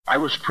I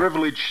was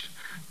privileged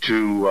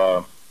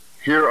to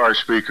hear our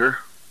speaker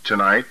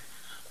tonight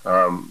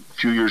a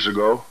few years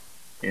ago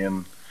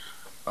in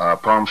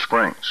Palm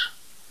Springs.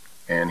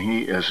 And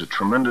he is a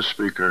tremendous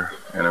speaker,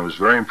 and I was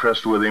very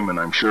impressed with him,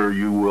 and I'm sure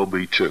you will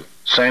be too.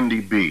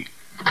 Sandy B.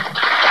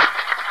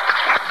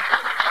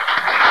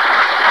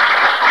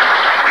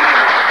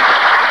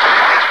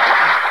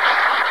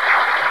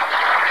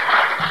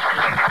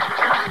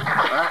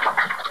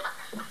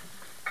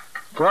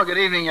 Well, good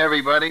evening,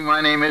 everybody. My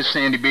name is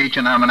Sandy Beach,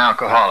 and I'm an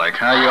alcoholic.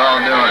 How you all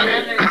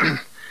doing?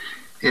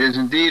 It is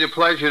indeed a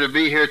pleasure to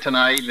be here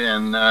tonight,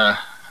 and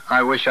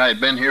I wish I had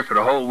been here for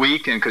the whole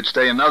week and could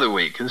stay another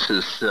week. This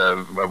is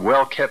a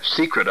well-kept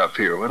secret up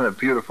here. What a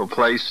beautiful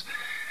place.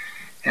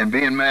 And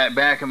being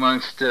back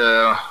amongst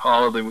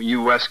all of the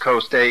West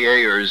Coast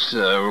AAers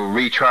will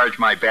recharge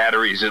my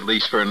batteries at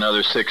least for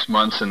another 6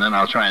 months, and then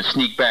I'll try and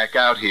sneak back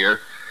out here.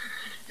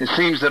 It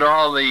seems that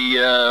all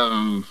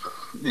the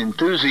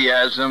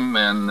enthusiasm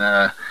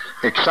and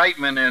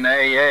excitement in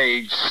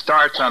AA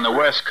starts on the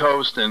West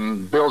Coast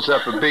and builds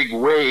up a big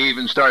wave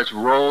and starts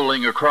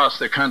rolling across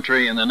the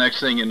country, and the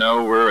next thing you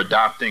know, we're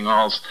adopting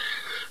all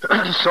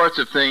sorts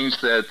of things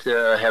that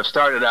have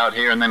started out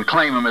here and then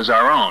claim them as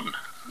our own,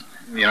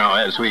 you know,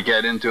 as we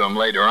get into them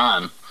later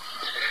on.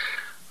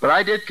 But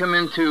I did come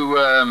into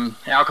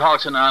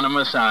Alcoholics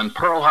Anonymous on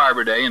Pearl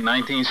Harbor Day in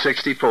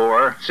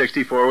 1964.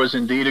 64 was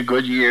indeed a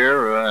good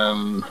year.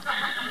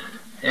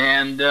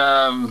 And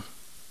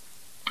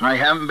I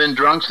haven't been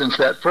drunk since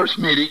that first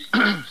meeting,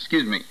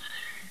 excuse me,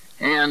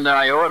 and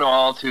I owe it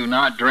all to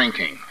not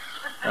drinking.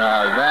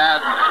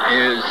 That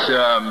is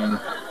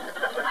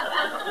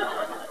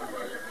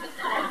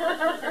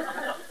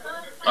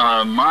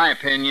my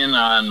opinion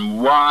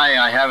on why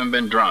I haven't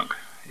been drunk,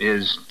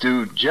 is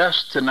due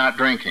just to not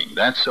drinking.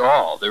 That's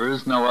all. There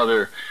is no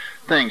other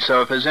thing.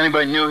 So if there's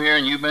anybody new here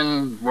and you've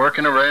been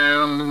working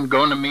around and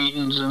going to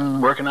meetings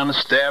and working on the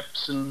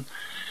steps and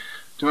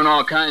doing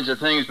all kinds of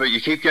things, but you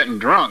keep getting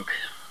drunk,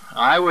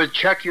 I would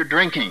check your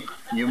drinking.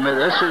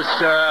 This is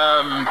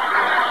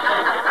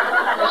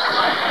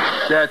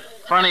that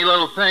funny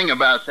little thing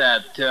about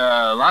that.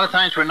 A lot of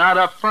times we're not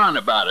upfront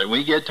about it.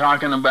 We get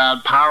talking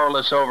about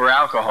powerless over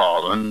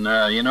alcohol, and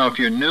you know, if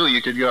you're new,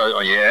 you could go, "Oh,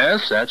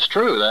 yes, that's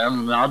true.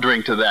 I'll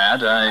drink to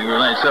that."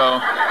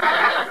 So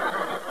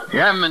you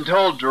haven't been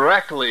told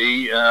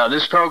directly.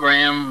 This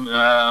program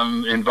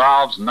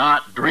involves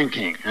not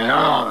drinking, you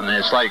know, and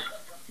it's like,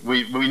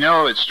 we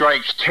know it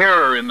strikes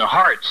terror in the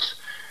hearts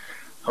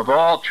of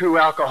all true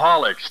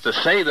alcoholics to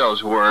say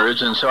those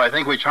words, and so I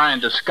think we try and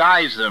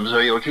disguise them so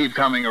you'll keep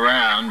coming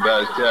around,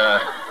 but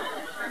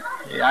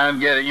I'm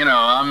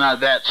not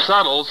that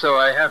subtle, so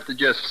I have to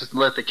just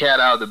let the cat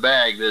out of the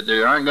bag that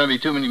there aren't going to be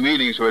too many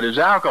meetings where there's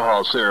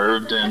alcohol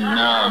served, and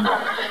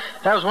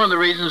that was one of the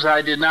reasons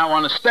I did not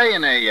want to stay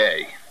in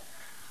AA.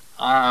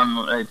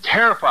 It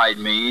terrified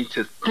me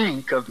to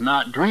think of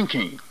not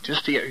drinking.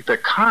 Just the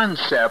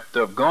concept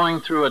of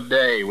going through a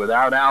day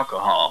without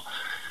alcohol,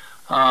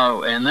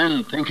 and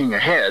then thinking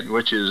ahead,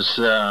 which is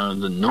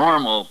the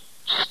normal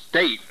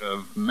state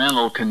of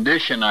mental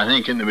condition, I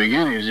think, in the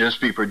beginning, is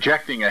just be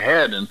projecting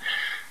ahead and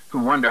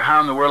wonder how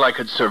in the world I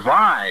could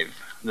survive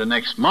the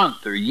next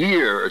month or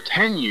year or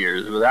 10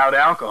 years without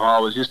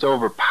alcohol was just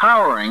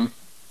overpowering,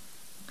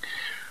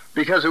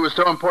 because it was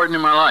so important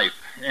in my life.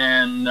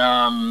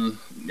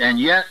 And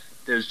yet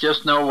there's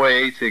just no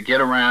way to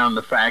get around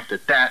the fact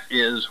that that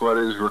is what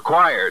is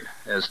required,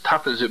 as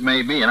tough as it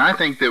may be. And I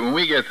think that when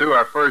we get through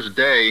our first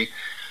day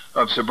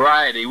of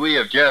sobriety, we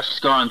have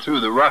just gone through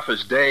the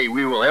roughest day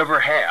we will ever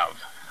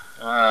have.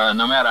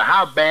 No matter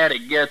how bad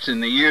it gets in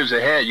the years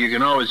ahead, you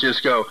can always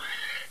just go,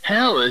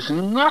 hell is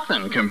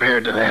nothing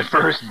compared to that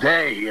first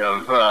day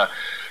of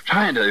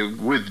trying to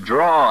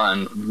withdraw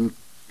and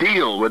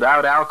deal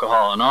without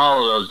alcohol and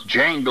all of those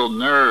jangled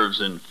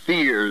nerves and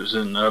fears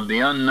and of the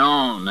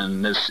unknown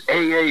and this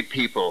AA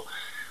people.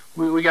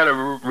 We got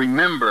to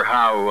remember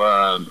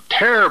how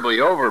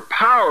terribly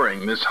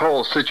overpowering this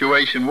whole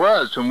situation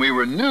was when we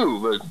were new.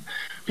 But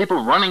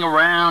people running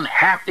around,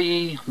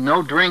 happy,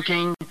 no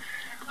drinking,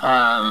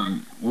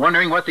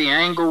 wondering what the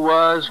angle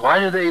was. Why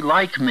do they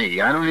like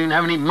me? I don't even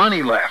have any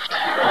money left.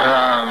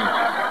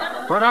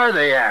 What are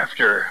they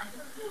after?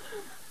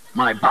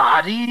 My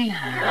body?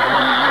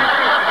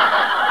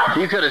 If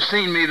you could have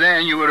seen me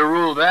then, you would have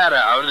ruled that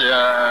out.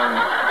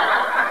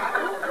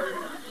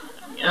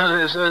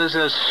 There's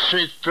a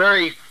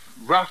very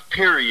rough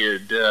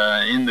period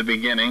in the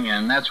beginning,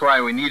 and that's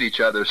why we need each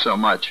other so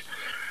much.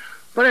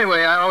 But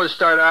anyway, I always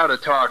start out a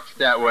talk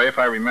that way, if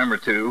I remember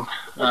to,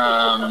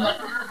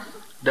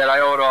 that I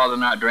owe it all to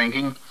not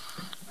drinking.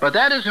 But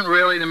that isn't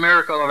really the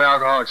miracle of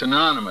Alcoholics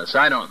Anonymous,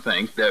 I don't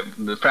think, that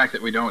the fact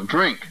that we don't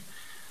drink.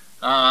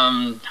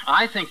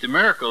 I think the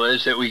miracle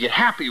is that we get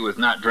happy with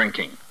not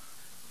drinking.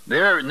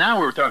 Now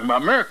we're talking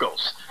about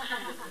miracles.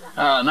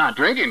 Not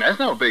drinking, that's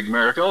no big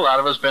miracle. A lot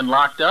of us been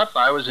locked up.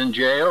 I was in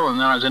jail, and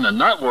I was in a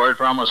nut ward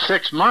for almost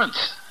 6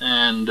 months.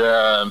 And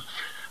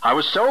I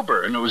was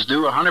sober, and it was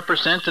due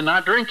 100% to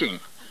not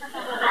drinking.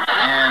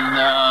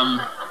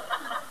 And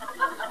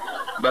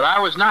but I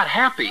was not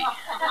happy.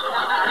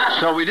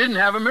 So we didn't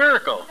have a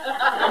miracle.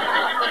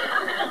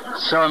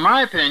 So in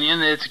my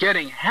opinion, it's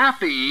getting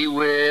happy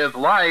with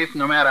life,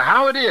 no matter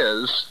how it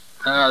is,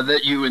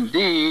 that you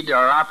indeed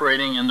are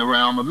operating in the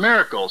realm of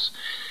miracles.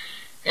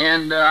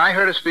 And I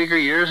heard a speaker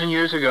years and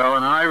years ago,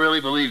 and I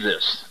really believe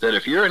this, that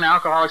if you're in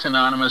Alcoholics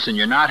Anonymous and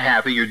you're not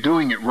happy, you're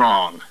doing it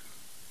wrong.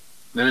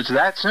 That it's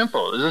that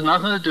simple. This has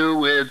nothing to do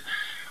with,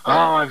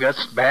 oh, I've got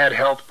bad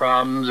health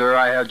problems, or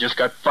I have just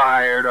got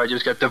fired, or I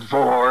just got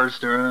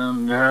divorced, or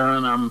and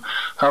I'm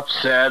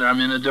upset, I'm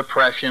in a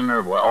depression,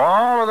 or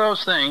all of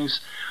those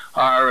things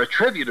are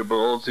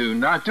attributable to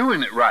not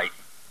doing it right.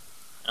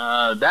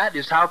 That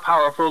is how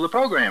powerful the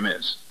program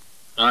is.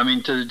 I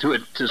mean,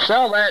 to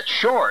sell that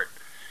short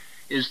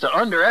is to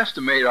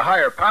underestimate a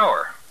higher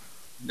power.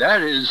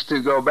 That is to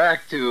go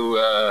back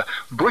to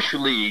Bush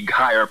League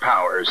higher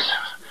powers,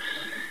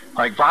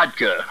 like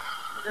vodka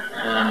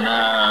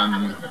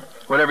and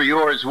whatever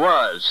yours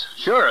was.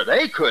 Sure,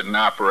 they couldn't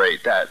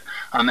operate that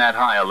on that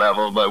high a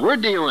level, but we're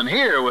dealing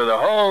here with a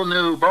whole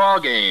new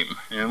ball game,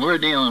 and we're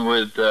dealing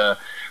with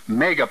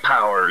mega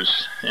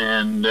powers,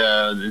 and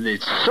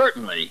it's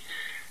certainly,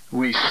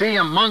 we see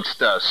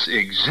amongst us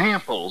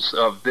examples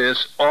of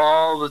this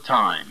all the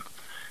time.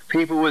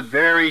 People with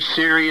very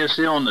serious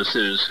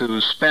illnesses who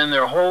spend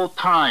their whole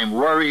time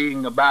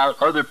worrying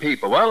about other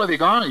people. Well, have you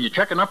gone? Are you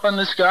checking up on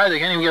this guy? They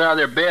can't even get out of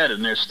their bed,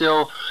 and they're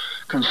still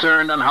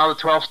concerned on how the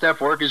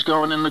 12-step work is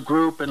going in the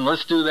group, and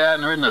let's do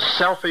that. And the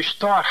selfish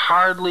thought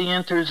hardly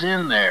enters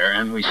in there,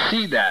 and we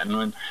see that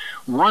and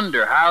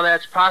wonder how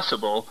that's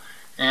possible,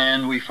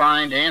 and we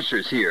find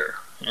answers here.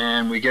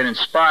 And we get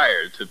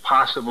inspired to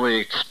possibly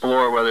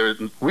explore whether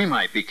we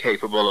might be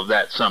capable of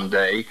that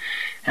someday.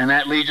 And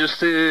that leads us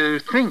to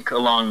think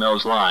along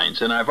those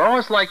lines. And I've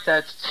always liked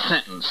that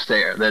sentence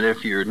there, that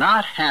if you're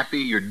not happy,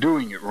 you're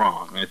doing it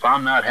wrong. If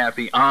I'm not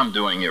happy, I'm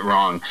doing it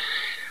wrong.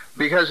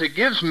 Because it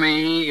gives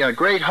me a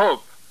great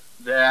hope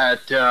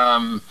that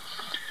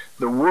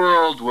the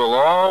world will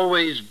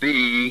always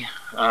be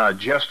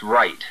just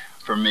right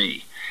for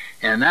me.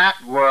 And that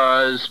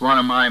was one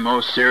of my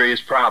most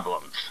serious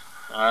problems.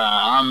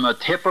 I'm a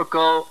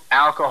typical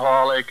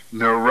alcoholic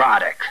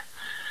neurotic.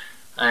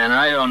 And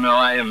I don't know,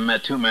 I haven't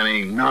met too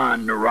many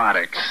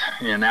non-neurotics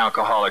in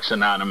Alcoholics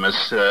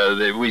Anonymous.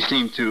 We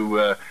seem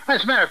to,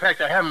 as a matter of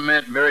fact, I haven't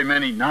met very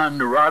many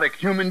non-neurotic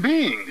human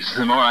beings.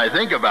 The more I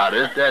think about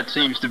it, that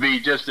seems to be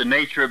just the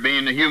nature of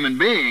being a human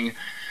being,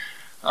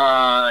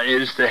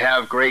 is to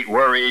have great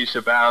worries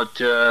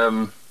about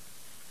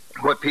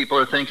what people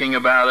are thinking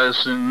about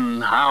us,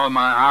 and how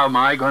am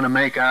I going to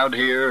make out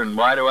here, and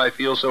why do I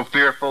feel so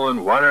fearful,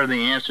 and what are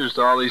the answers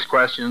to all these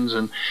questions,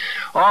 and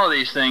all of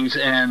these things.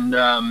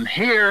 And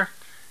here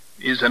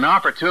is an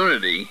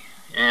opportunity,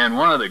 and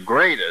one of the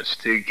greatest,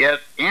 to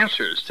get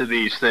answers to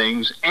these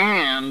things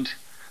and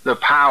the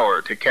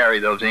power to carry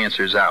those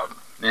answers out.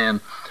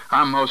 And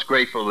I'm most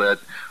grateful that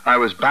I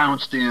was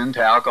bounced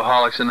into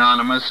Alcoholics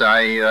Anonymous.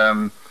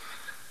 I,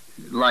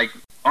 like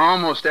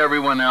almost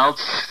everyone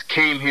else,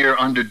 came here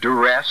under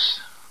duress.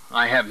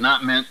 I have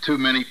not met too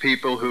many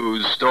people who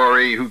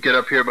get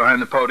up here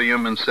behind the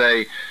podium and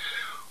say,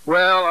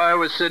 well, I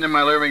was sitting in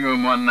my living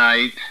room one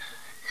night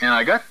and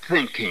I got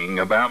thinking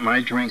about my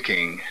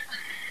drinking.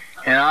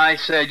 And I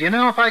said,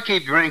 if I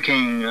keep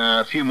drinking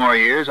a few more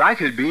years, I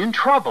could be in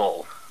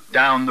trouble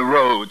down the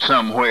road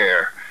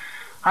somewhere.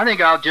 I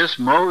think I'll just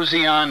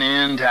mosey on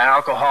into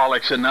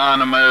Alcoholics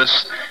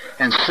Anonymous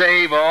and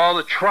save all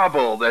the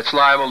trouble that's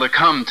liable to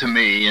come to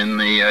me in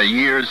the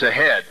years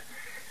ahead.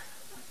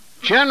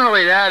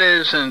 Generally, that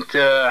isn't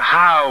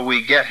how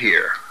we get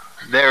here.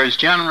 There is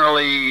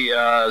generally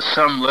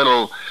some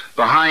little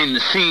behind the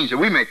scenes.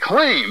 We may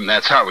claim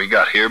that's how we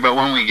got here, but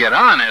when we get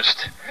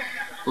honest,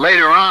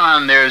 later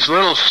on there's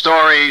little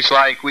stories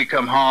like we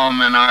come home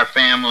and our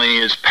family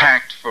is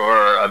packed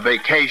for a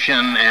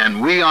vacation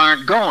and we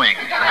aren't going.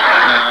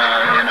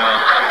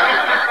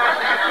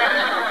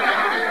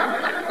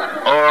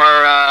 Or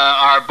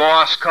our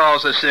boss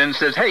calls us in and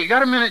says, hey, you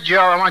got a minute,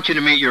 Joe? I want you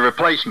to meet your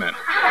replacement.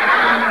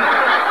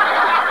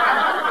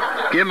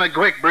 Give him a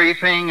quick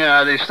briefing.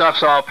 This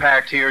stuff's all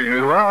packed here. And you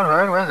go,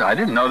 well, I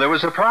didn't know there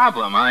was a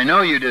problem. I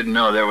know you didn't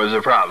know there was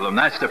a problem.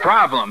 That's the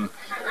problem.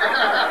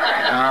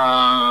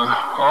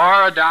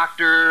 Or a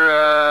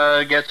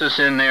doctor gets us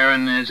in there,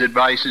 and his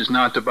advice is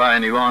not to buy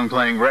any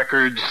long-playing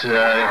records,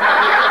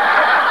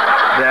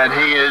 that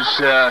he is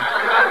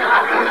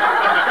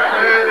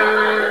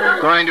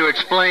going to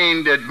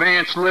explain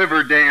advanced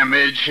liver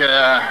damage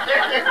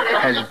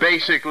as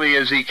basically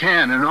as he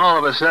can. And all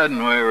of a sudden,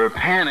 we were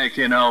panicked,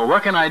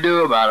 what can I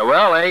do about it?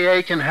 Well,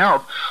 AA can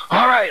help.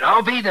 All right,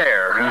 I'll be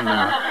there. And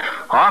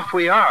off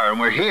we are, and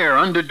we're here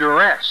under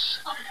duress.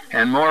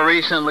 And more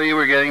recently,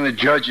 we're getting the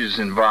judges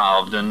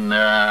involved. And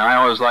I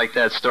always like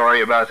that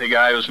story about the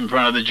guy who's in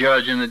front of the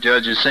judge, and the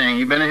judge is saying,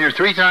 you've been in here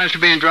 3 times for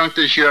being drunk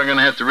this year. I'm going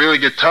to have to really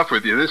get tough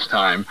with you this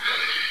time.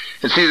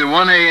 It's either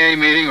one AA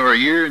meeting or a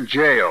year in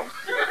jail.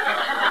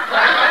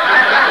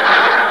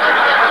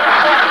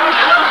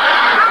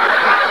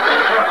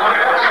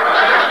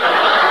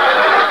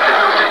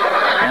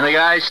 And the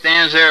guy guy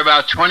stands there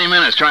about 20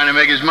 minutes trying to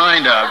make his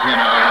mind up,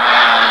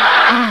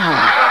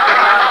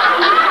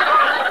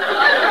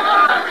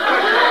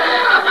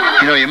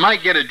 you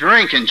might get a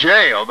drink in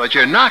jail, but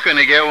you're not going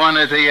to get one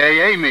at the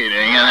AA meeting.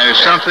 And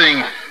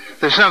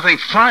there's something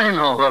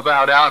final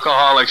about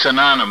Alcoholics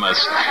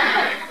Anonymous.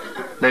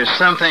 There's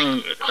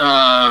something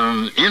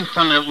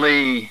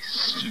infinitely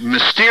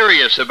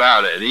mysterious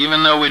about it.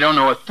 Even though we don't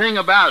know a thing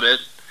about it,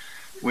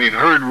 we've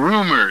heard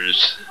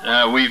rumors.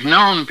 We've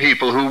known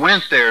people who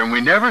went there, and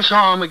we never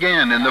saw them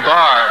again in the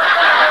bar.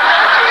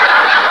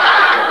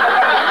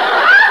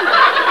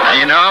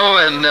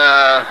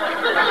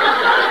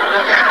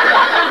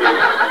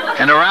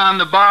 And around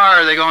the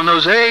bar, they go,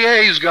 those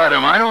AAs got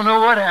him. I don't know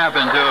what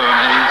happened to him.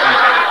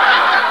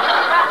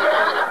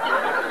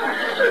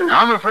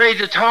 I'm afraid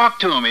to talk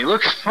to him. He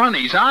looks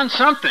funny. He's on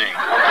something.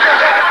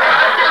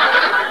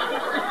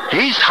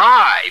 He's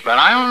high, but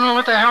I don't know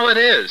what the hell it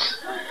is.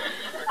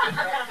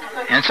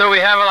 And so we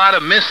have a lot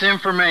of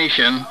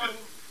misinformation.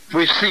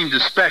 We seem to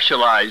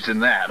specialize in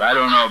that. I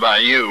don't know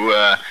about you.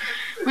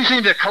 We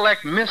seem to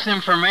collect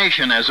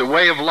misinformation as a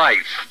way of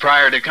life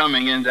prior to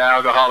coming into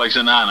Alcoholics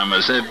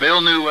Anonymous. Bill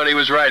knew what he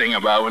was writing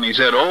about when he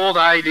said, old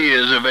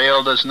ideas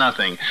availed us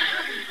nothing.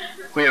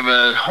 We have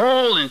a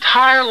whole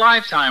entire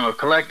lifetime of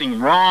collecting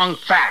wrong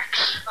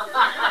facts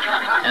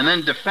and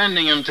then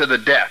defending them to the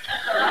death.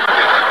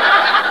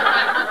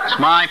 It's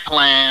my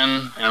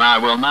plan, and I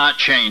will not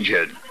change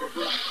it.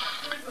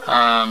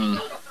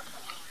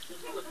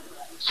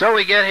 So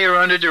we get here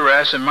under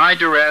duress, and my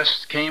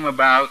duress came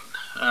about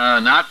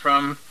not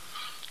from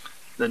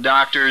the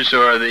doctors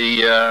or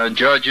the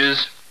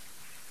judges.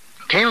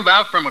 It came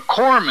about from a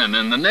corpsman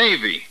in the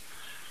Navy.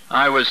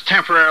 I was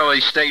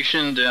temporarily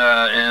stationed in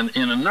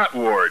a nut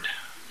ward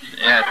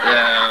at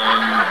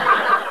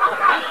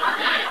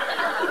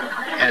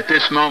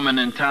this moment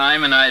in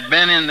time, and I had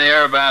been in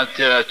there about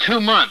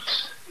 2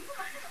 months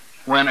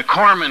when a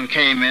corpsman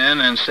came in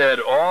and said,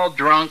 all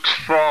drunks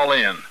fall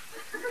in.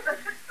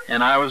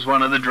 And I was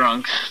one of the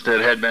drunks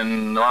that had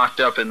been locked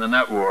up in the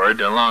nut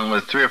ward, along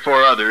with 3 or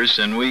 4 others,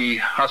 and we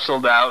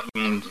hustled out,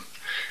 and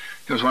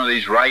it was one of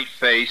these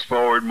right-face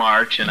forward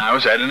march, and I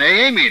was at an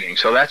AA meeting.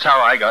 So that's how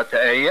I got to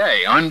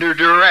AA, under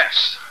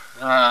duress.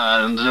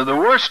 The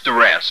worst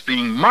duress,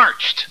 being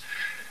marched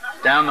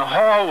down the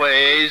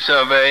hallways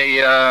of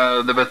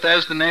the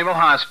Bethesda Naval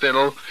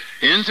Hospital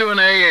into an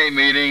AA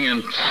meeting,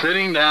 and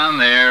sitting down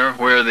there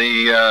where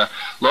the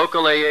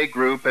local AA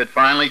group had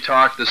finally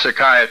talked the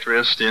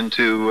psychiatrist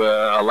into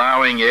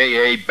allowing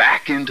AA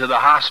back into the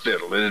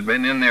hospital. It had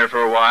been in there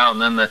for a while,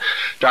 and then the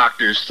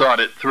doctors thought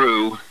it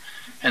through.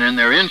 And in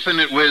their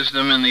infinite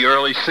wisdom in the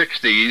early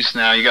 60s,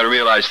 now you got to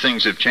realize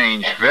things have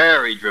changed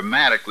very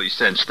dramatically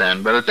since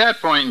then, but at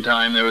that point in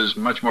time there was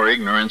much more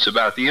ignorance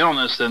about the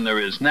illness than there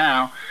is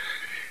now.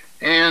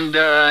 And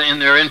in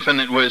their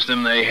infinite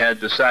wisdom, they had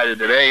decided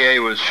that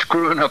AA was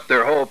screwing up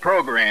their whole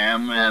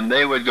program, and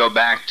they would go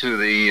back to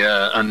the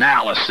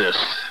analysis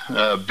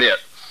bit.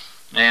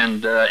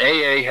 And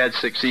AA had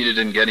succeeded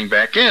in getting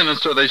back in, and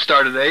so they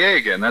started AA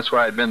again. That's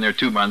why I'd been there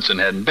 2 months and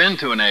hadn't been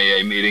to an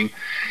AA meeting.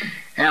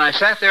 And I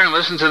sat there and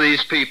listened to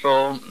these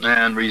people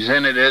and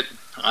resented it.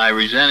 I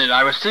was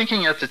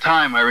thinking at the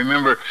time, I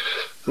remember,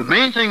 the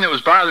main thing that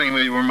was bothering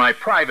me were my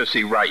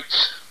privacy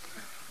rights.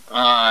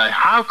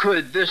 How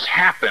could this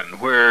happen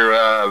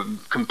where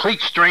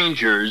complete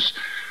strangers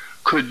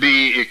could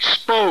be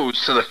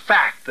exposed to the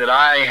fact that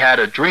I had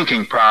a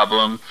drinking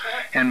problem,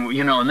 and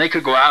and they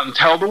could go out and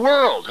tell the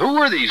world? Who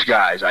were these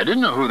guys? I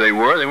didn't know who they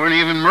were. They weren't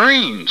even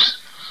Marines.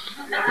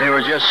 They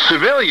were just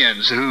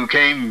civilians who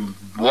came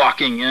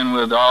walking in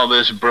with all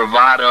this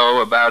bravado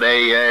about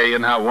AA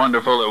and how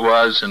wonderful it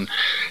was. And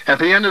at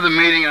the end of the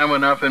meeting, I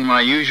went up in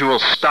my usual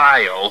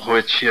style,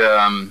 which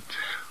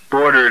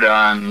bordered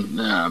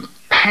on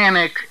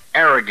panic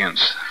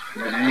arrogance.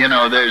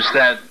 There's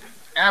that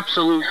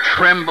absolute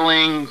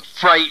trembling,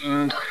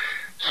 frightened,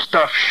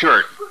 stuffed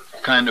shirt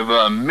kind of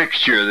a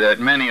mixture that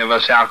many of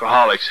us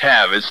alcoholics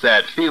have. It's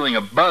that feeling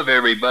above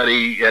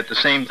everybody, at the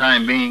same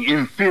time being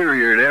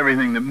inferior to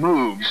everything that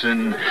moves,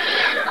 and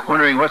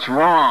wondering what's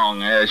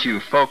wrong as you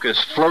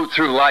float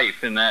through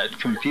life in that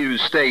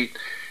confused state.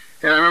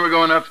 And I remember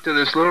going up to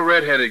this little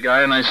redheaded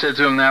guy, and I said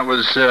to him, that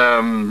was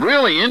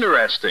really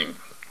interesting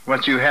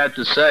what you had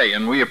to say,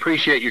 and we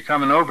appreciate you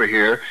coming over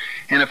here.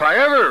 And if I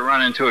ever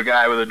run into a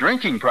guy with a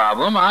drinking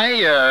problem,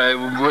 I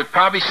would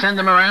probably send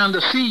him around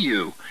to see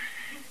you.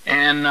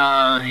 And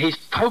he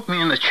poked me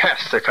in the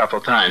chest a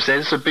couple times.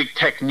 That's a big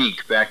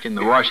technique back in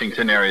the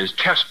Washington area, is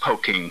chest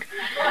poking.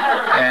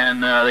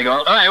 And they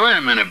go, "Hey, wait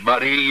a minute,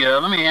 buddy.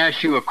 Let me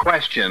ask you a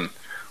question.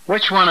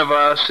 Which one of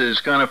us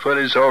is going to put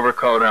his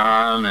overcoat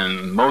on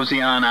and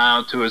mosey on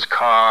out to his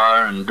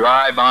car and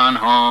drive on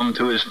home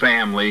to his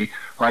family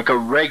like a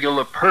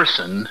regular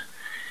person?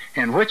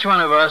 And which one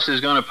of us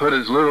is going to put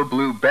his little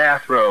blue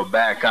bathrobe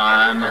back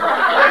on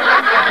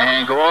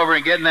and go over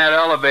and get in that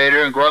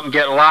elevator and go up and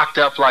get locked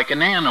up like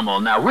an animal?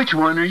 Now, which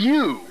one are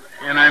you?"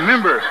 And I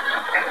remember,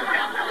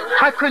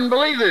 I couldn't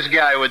believe this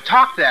guy would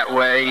talk that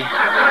way.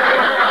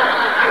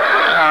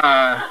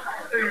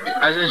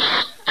 I was in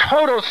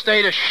total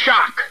state of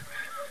shock.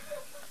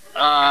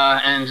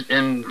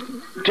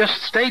 And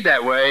just stayed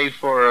that way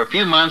for a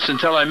few months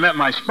until I met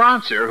my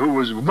sponsor, who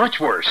was much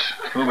worse.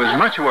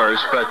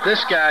 But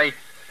this guy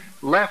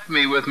left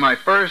me with my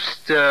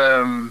first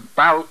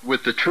bout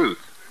with the truth.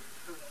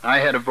 I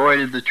had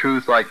avoided the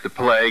truth like the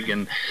plague,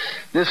 and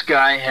this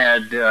guy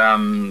had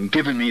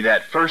given me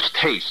that first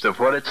taste of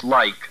what it's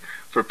like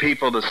for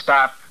people to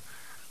stop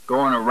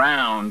going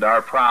around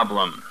our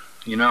problem.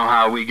 You know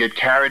how we get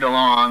carried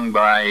along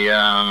by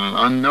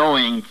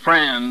unknowing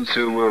friends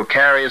who will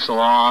carry us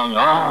along.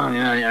 Oh,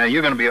 yeah,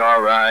 you're going to be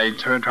all right.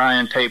 Try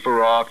and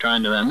taper off,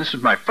 trying to... And this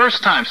was my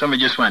first time somebody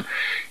just went,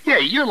 yeah,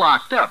 you're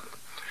locked up,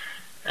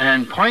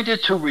 and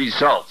pointed to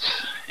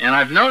results. And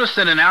I've noticed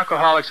that in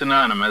Alcoholics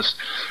Anonymous,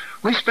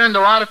 we spend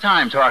a lot of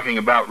time talking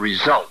about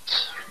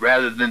results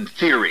rather than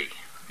theory.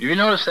 You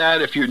notice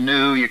that? If you're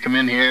new, you come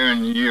in here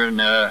and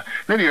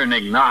maybe you're an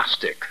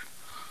agnostic.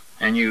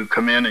 And you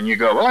come in and you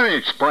go, well, let me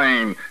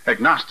explain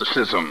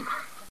agnosticism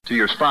to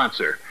your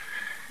sponsor.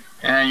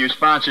 And your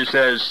sponsor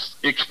says,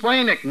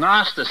 explain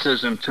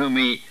agnosticism to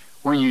me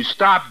when you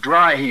stop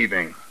dry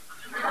heaving.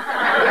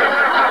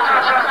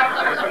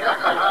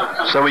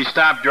 So we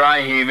stop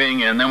dry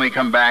heaving, and then we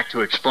come back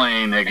to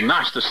explain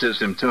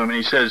agnosticism to him. And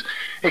he says,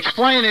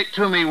 explain it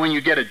to me when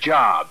you get a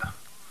job.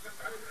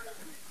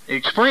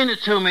 Explain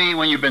it to me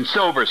when you've been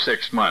sober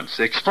 6 months.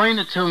 Explain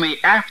it to me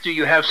after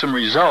you have some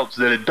results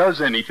that it does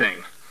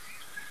anything.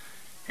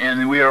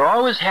 And we are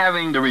always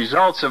having the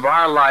results of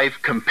our life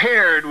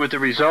compared with the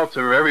results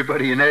of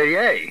everybody in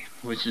AA,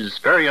 which is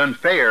very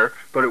unfair,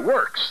 but it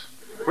works.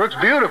 It works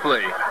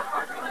beautifully.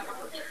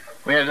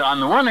 On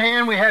the one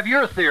hand, we have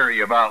your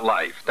theory about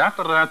life,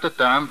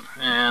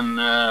 and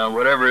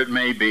whatever it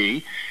may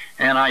be.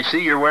 And I see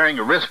you're wearing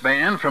a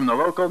wristband from the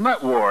local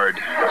nut ward.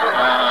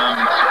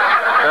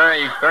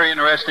 Very, very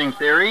interesting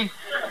theory.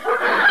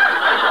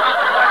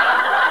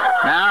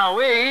 Now,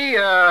 we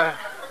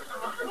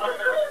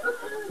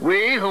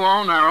who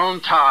own our own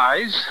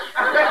ties,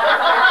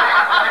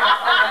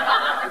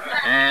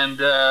 and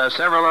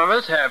several of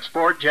us have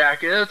sport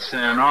jackets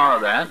and all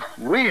of that,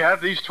 we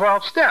have these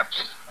 12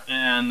 steps,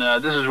 and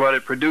this is what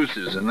it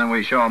produces, and then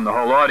we show them the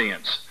whole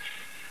audience.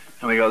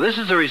 And we go, this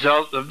is the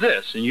result of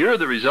this, and you're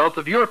the result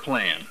of your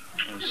plan.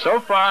 And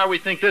so far, we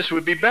think this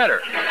would be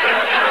better.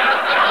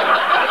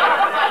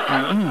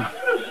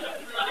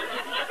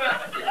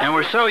 And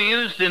we're so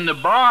used in the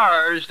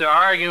bars to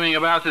arguing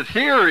about the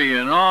theory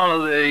and all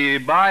of the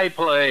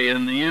byplay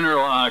and the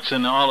interlocks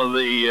and all of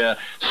the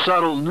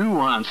subtle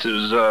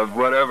nuances of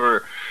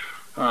whatever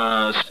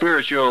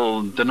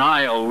spiritual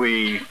denial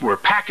we were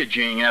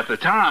packaging at the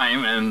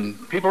time.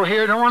 And people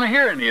here don't want to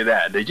hear any of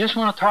that. They just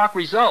want to talk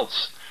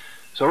results.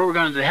 So what we're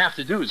going to have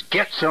to do is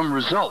get some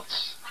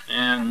results.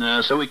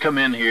 And so we come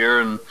in here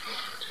and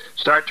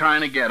start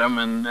trying to get them,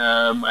 and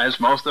as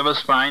most of us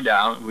find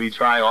out, we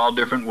try all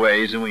different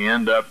ways, and we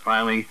end up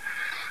finally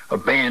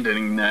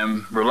abandoning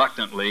them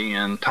reluctantly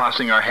and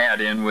tossing our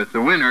hat in with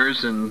the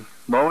winners, and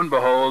lo and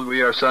behold,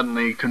 we are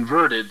suddenly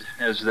converted,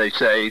 as they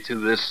say, to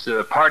this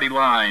party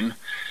line,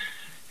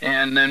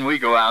 and then we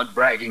go out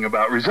bragging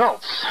about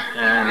results,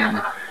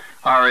 and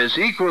are as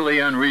equally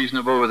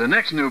unreasonable with the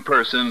next new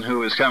person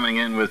who is coming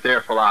in with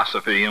their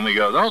philosophy, and we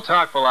go, don't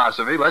talk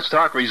philosophy, let's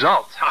talk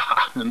results.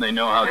 And they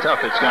know how tough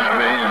it's going to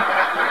be. And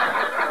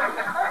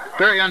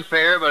very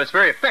unfair, but it's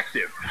very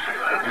effective.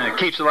 And it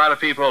keeps a lot of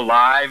people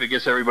alive, it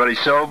gets everybody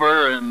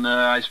sober, and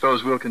I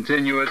suppose we'll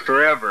continue it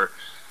forever.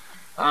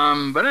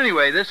 But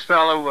anyway, this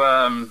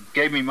fellow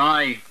gave me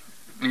my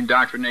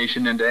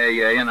indoctrination into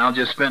AA, and I'll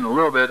just spend a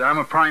little bit. I'm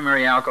a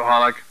primary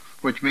alcoholic,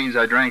 which means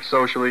I drank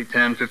socially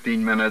 10,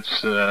 15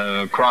 minutes,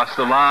 crossed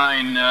the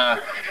line.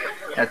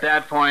 At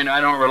that point, I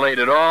don't relate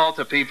at all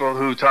to people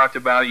who talked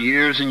about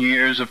years and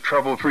years of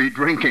trouble-free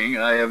drinking.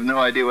 I have no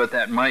idea what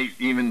that might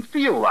even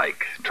feel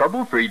like.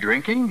 Trouble-free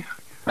drinking?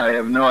 I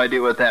have no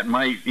idea what that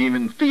might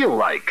even feel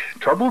like.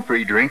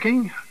 Trouble-free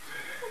drinking?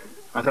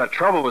 I thought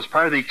trouble was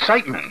part of the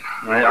excitement.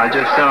 I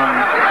just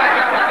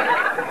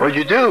don't... What'd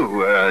you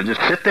do?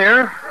 Just sit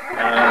there?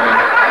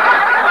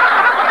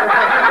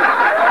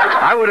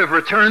 I would have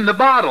returned the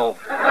bottle.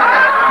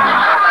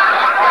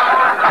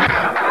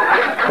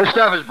 This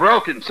stuff is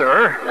broken,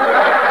 sir.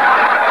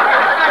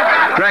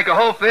 Drank a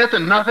whole fifth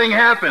and nothing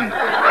happened.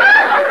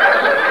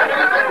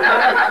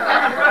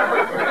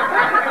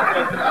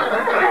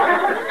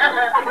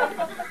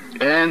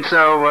 And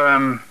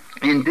so,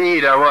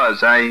 indeed, I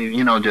was. I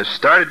just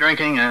started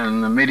drinking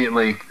and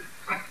immediately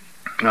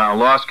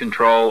lost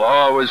control.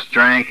 Always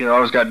drank,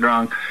 always got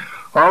drunk,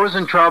 always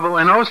in trouble,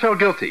 and always felt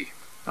guilty.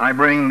 I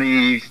bring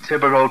the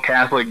typical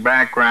Catholic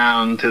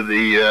background to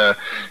the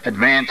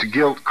advanced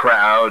guilt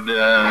crowd.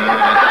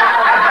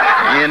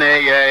 In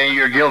AA,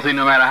 you're guilty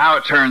no matter how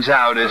it turns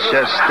out. It's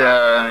just,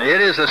 it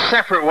is a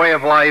separate way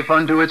of life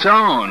unto its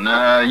own.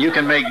 You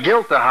can make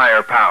guilt the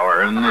higher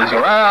power. And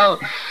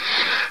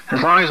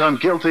as long as I'm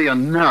guilty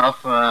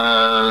enough,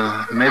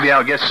 maybe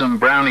I'll get some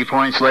brownie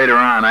points later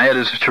on. I had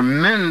this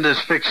tremendous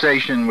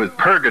fixation with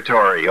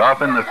purgatory,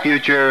 off in the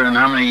future, and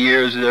how many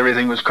years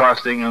everything was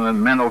costing, and a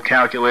mental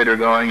calculator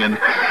going. And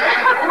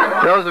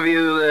those of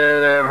you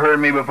that have heard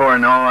me before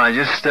know I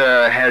just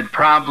had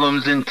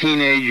problems in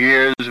teenage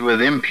years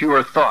with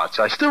impure thoughts.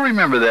 I still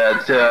remember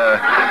that,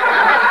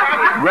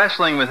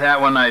 wrestling with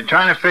that one night,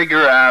 trying to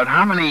figure out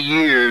how many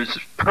years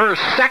per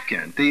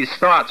second these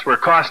thoughts were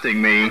costing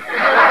me.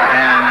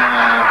 And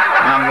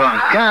I'm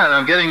going, God,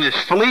 I'm getting this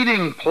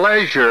fleeting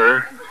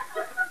pleasure.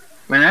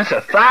 I mean, that's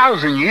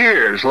 1,000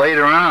 years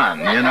later on,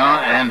 you know,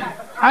 and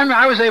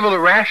I was able to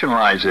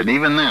rationalize it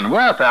even then.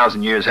 Well,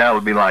 1,000 years, hell,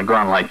 would be like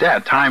gone like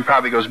that. Time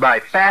probably goes by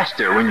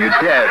faster when you're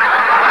dead.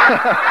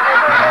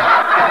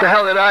 What the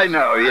hell did I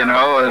know, you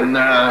know? And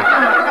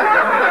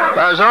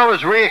I was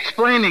always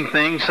re-explaining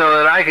things so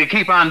that I could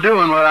keep on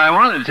doing what I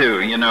wanted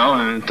to, you know,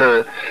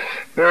 and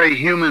very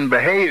human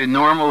behavior,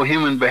 normal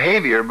human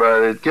behavior,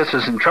 but it gets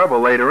us in trouble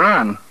later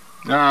on.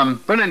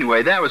 But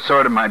anyway, that was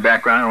sort of my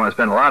background. I don't want to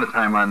spend a lot of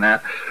time on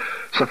that.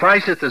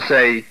 Suffice it to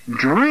say,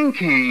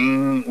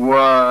 drinking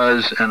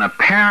was an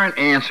apparent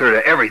answer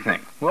to everything.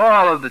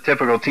 All of the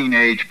typical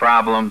teenage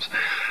problems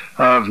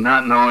of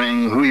not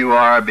knowing who you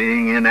are,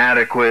 being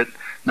inadequate,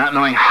 not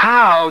knowing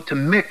how to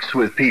mix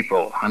with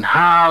people and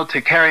how to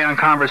carry on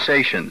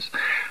conversations.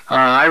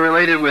 I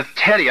related with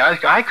Teddy.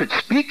 I could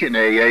speak in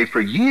AA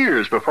for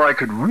years before I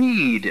could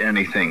read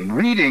anything.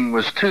 Reading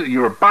was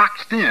you were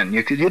boxed in.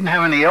 You didn't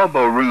have any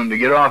elbow room to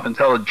get off and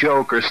tell a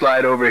joke or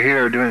slide over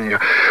here or do anything.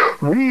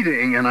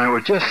 Reading, and I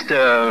would just,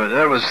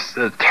 that was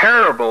a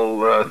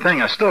terrible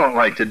thing. I still don't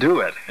like to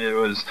do it.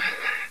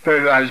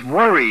 I was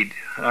worried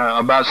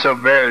about so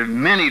very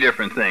many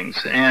different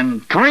things.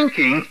 And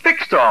drinking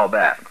fixed all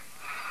that.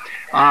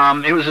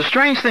 It was a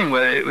strange thing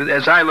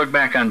as I look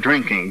back on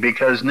drinking,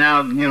 because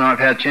now, you know, I've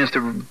had a chance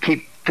to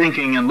keep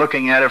thinking and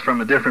looking at it from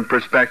a different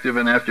perspective,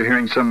 and after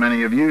hearing so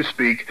many of you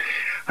speak,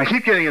 I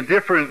keep getting a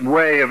different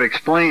way of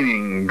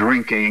explaining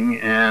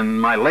drinking,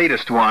 and my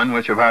latest one,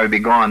 which will probably be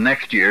gone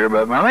next year,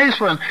 but my latest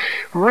one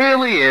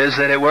really is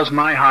that it was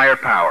my higher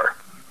power.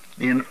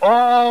 In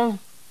all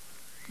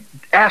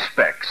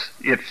aspects,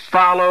 it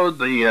followed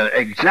the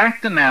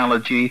exact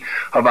analogy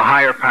of a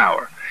higher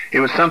power.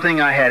 It was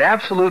something I had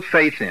absolute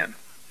faith in.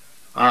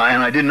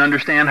 And I didn't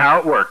understand how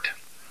it worked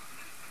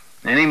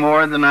any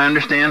more than I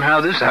understand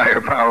how this higher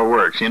power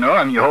works. You know,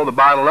 I mean, you hold the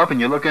bottle up and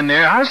you look in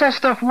there. How does that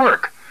stuff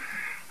work?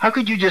 How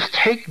could you just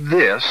take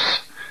this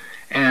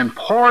and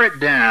pour it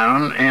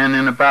down and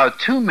in about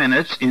 2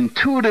 minutes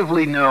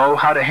intuitively know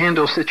how to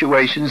handle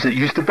situations that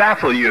used to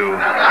baffle you?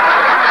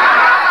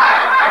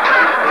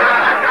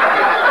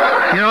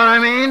 You know what I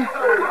mean?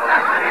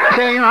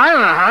 Say, you know, I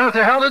don't know what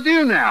the hell to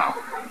do now.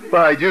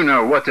 But I do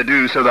know what to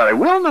do so that I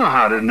will know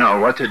how to know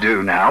what to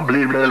do now.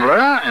 Blah, blah,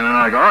 blah. And then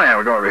I go, oh, yeah,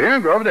 we'll go over here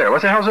and go over there.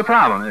 What the hell's the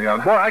problem? And you go,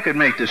 boy, I could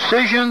make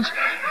decisions.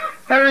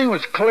 Everything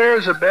was clear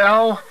as a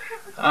bell.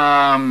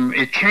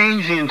 It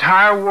changed the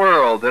entire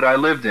world that I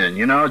lived in,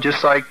 you know,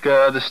 just like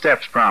the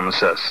steps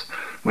promise us.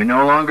 We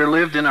no longer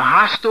lived in a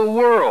hostile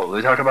world.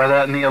 We talk about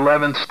that in the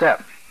 11th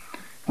step.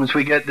 Once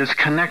we get this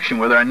connection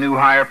with our new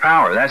higher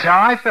power. That's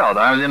how I felt.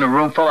 I was in a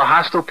room full of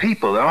hostile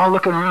people. They're all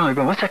looking around. They're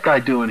going, what's that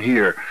guy doing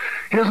here?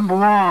 He doesn't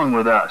belong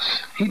with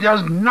us. He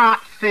does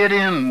not fit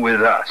in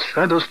with us.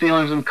 I had those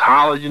feelings in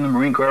college, in the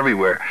Marine Corps,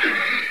 everywhere.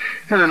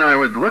 And then I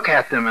would look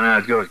at them and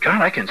I'd go,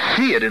 God, I can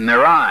see it in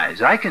their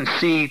eyes. I can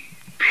see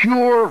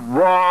pure,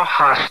 raw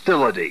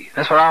hostility.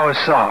 That's what I always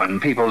saw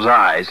in people's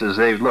eyes as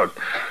they looked.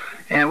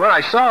 And what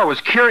I saw was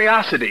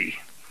curiosity.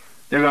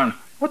 They're going,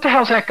 what the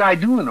hell's that guy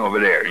doing over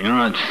there? You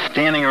know,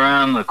 standing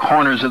around the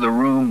corners of the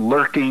room,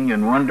 lurking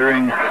and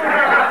wondering,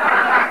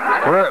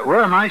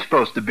 where am I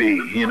supposed to be?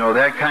 You know,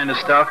 that kind of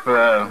stuff.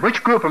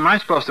 Which group am I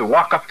supposed to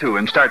walk up to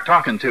and start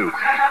talking to?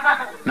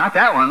 Not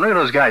that one. Look at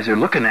those guys. They're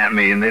looking at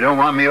me and they don't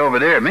want me over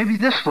there. Maybe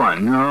this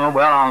one. No,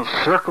 well,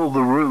 I'll circle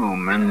the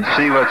room and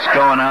see what's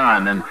going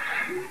on. And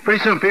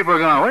pretty soon people are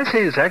going, what is he?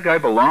 Does that guy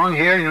belong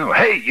here? You know,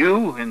 hey,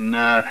 you. And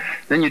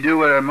then you do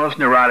what most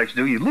neurotics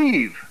do. You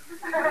leave.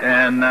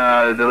 And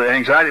the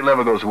anxiety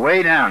level goes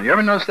way down. You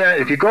ever notice that?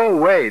 If you go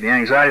away, the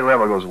anxiety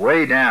level goes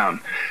way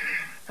down.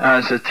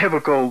 It's a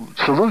typical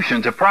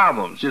solution to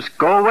problems. Just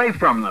go away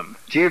from them.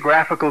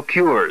 Geographical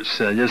cures.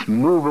 Just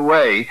move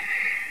away.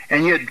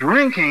 And yet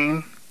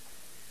drinking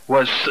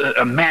was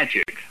a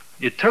magic.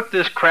 You took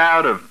this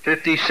crowd of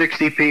 50,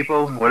 60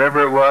 people,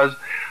 whatever it was.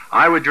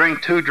 I would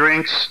drink 2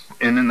 drinks,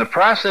 and in the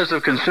process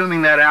of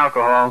consuming that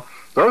alcohol,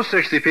 those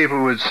 60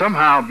 people would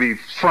somehow be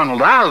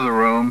funneled out of the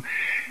room,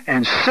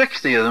 and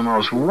 60 of the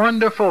most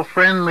wonderful,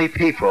 friendly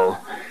people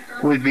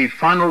would be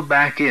funneled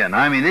back in.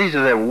 I mean, these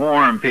are the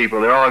warm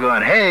people. They're all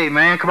going, hey,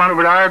 man, come on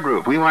over to our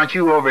group. We want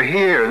you over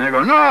here. And they're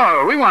going,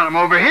 no, we want him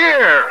over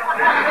here.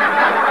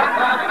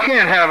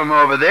 Can't have him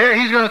over there.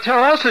 He's going to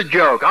tell us a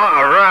joke.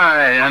 All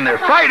right. And they're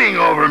fighting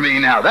over me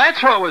now.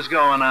 That's what was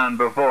going on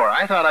before.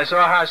 I thought I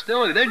saw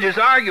hostility. They're just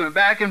arguing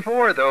back and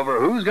forth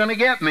over who's going to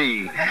get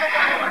me.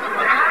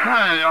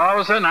 All of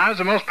a sudden, I was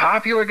the most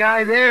popular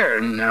guy there.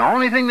 And the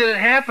only thing that had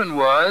happened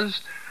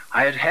was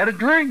I had had a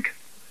drink.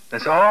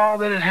 That's all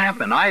that had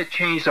happened. I had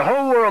changed the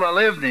whole world I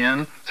lived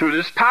in through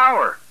this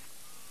power.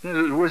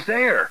 It was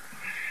there.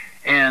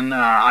 And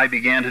I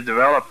began to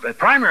develop,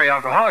 primary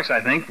alcoholics,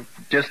 I think,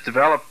 just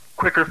develop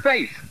quicker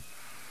faith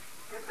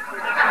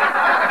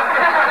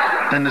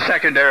than the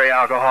secondary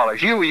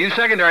alcoholics. You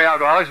secondary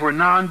alcoholics were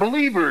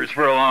non-believers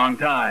for a long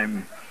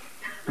time.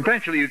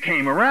 Eventually you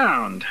came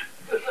around.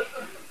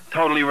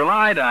 Totally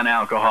relied on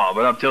alcohol,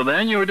 but up till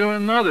then you were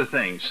doing other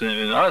things.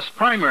 Us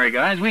primary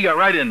guys, we got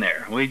right in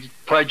there. We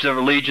pledged our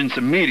allegiance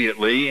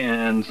immediately,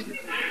 and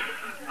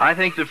I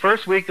think the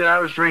first week that I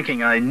was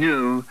drinking, I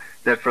knew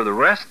that for the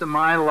rest of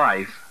my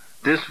life,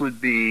 this would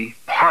be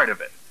part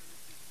of it.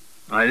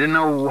 I didn't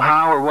know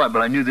how or what,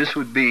 but I knew this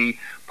would be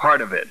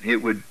part of it. It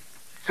would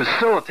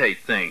facilitate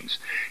things.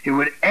 It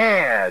would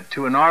add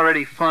to an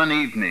already fun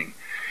evening.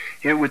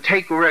 It would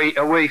take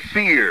away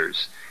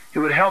fears. It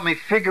would help me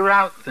figure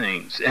out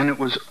things, and it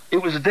was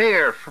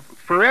there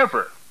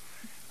forever.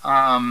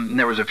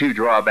 There was a few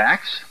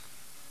drawbacks.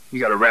 You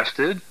got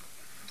arrested.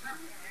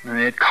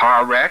 We had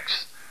car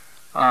wrecks.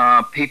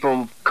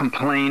 People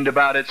complained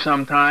about it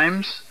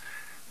sometimes.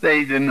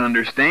 They didn't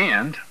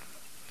understand.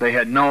 They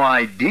had no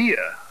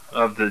idea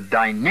of the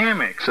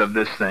dynamics of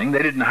this thing.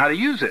 They didn't know how to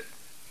use it.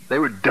 They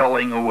were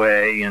dulling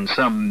away in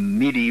some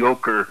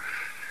mediocre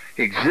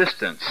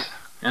existence.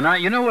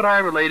 And you know what I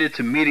related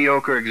to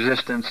mediocre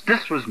existence?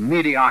 This was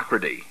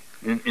mediocrity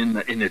in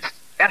its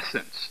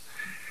essence.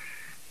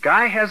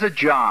 Guy has a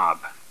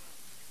job,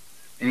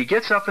 and he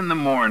gets up in the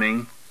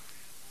morning,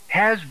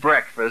 has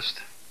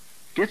breakfast,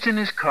 gets in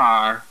his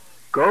car,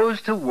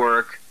 goes to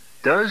work,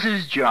 does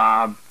his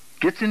job,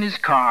 gets in his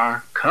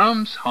car,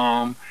 comes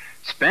home,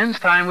 spends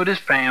time with his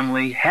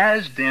family,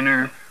 has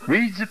dinner,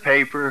 reads the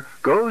paper,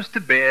 goes to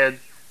bed,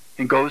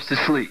 and goes to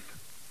sleep.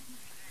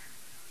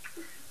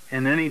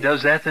 And then he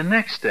does that the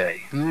next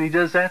day. And then he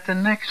does that the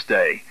next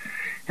day.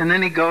 And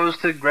then he goes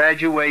to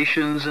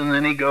graduations, and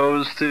then he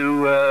goes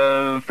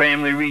to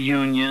family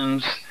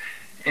reunions.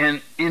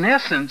 And in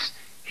essence,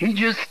 he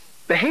just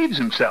behaves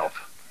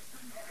himself.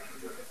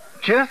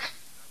 Just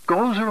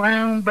goes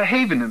around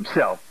behaving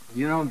himself.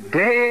 You know,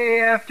 day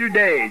after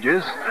day,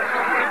 just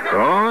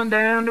going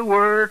down to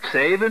work,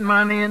 saving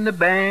money in the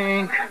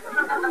bank.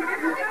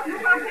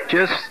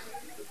 Just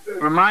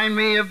remind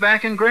me of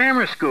back in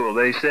grammar school.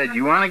 They said,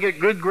 you want to get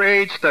good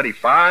grades, study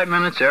 5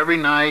 minutes every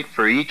night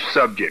for each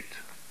subject,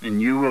 and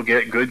you will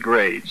get good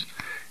grades.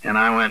 And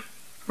I went,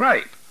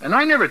 right. And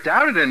I never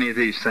doubted any of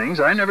these things.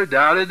 I never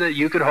doubted that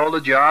you could hold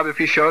a job if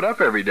you showed up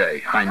every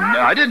day.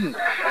 I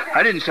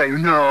didn't say,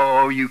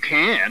 no, you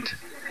can't.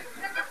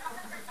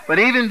 But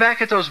even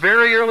back at those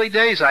very early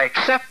days, I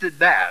accepted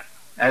that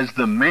as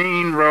the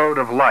main road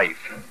of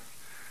life.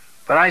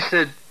 But I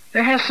said,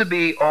 there has to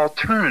be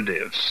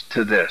alternatives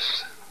to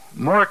this.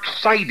 More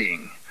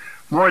exciting,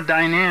 more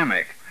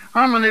dynamic.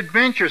 I'm an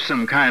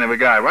adventuresome kind of a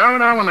guy. Why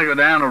would I want to go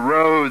down a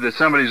road that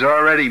somebody's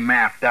already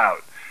mapped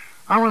out?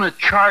 I want to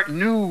chart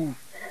new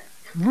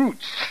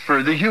routes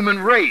for the human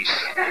race.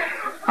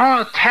 I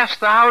want to test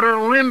the outer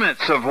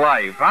limits of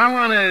life.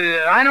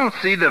 I don't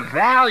see the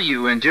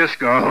value in just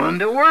going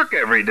to work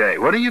every day.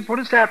 What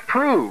does that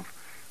prove?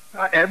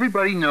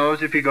 Everybody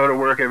knows if you go to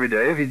work every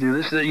day, if you do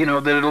this, that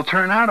it'll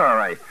turn out all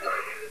right.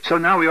 So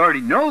now we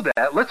already know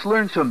that. Let's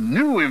learn some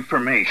new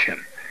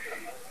information.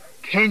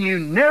 Can you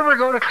never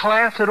go to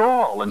class at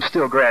all and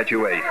still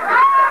graduate?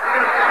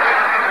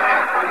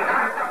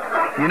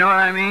 You know what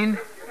I mean?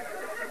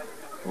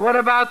 What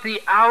about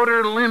the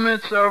outer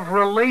limits of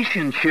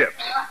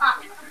relationships?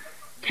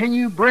 Can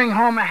you bring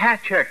home a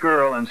hat check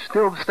girl and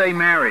still stay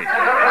married?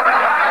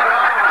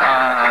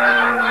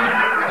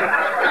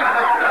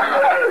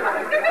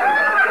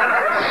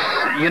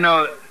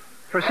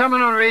 For some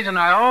unknown reason,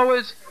 I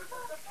always...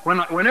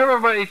 When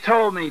everybody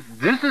told me,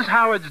 this is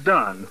how it's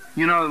done,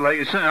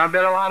 I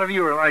bet a lot of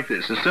you are like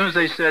this. As soon as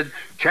they said,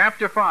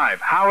 Chapter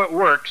 5, how it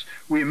works,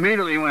 we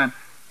immediately went,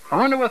 I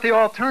wonder what the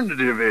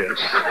alternative is.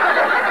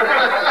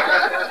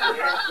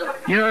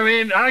 You know what I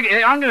mean?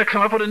 I'm going to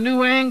come up with a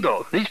new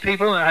angle. These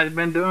people, I've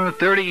been doing it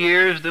 30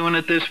 years, doing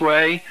it this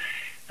way.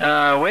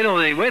 Wait till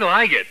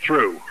I get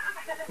through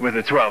with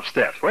the 12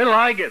 steps. Wait till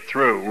I get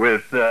through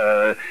with,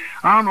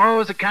 I'm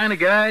always the kind of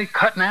guy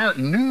cutting out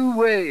new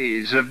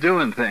ways of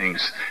doing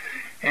things.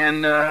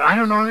 And I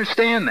don't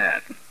understand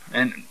that.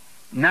 And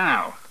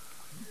now,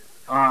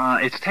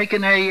 it's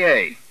taken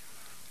AA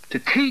to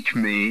teach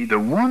me the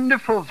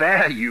wonderful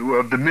value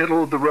of the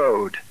middle of the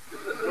road.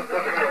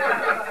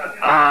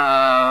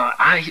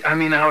 I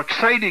mean, how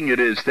exciting it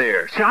is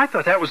there. See, I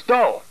thought that was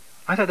dull.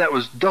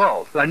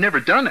 I'd never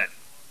done it.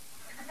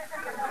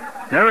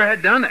 Never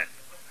had done it.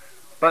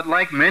 But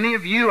like many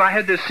of you, I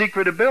had this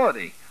secret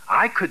ability.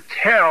 I could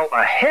tell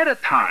ahead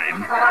of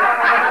time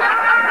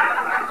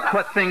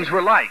what things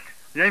were like.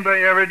 Did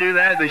anybody ever do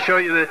that? They show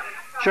you the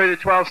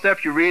 12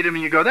 steps, you read them,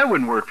 and you go, that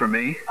wouldn't work for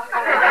me.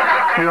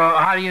 You go,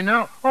 how do you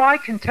know? Oh, I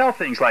can tell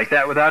things like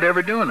that without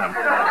ever doing them.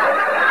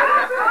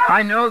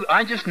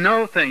 I just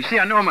know things. See,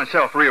 I know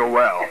myself real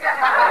well.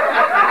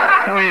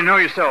 And when you know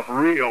yourself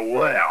real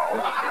well,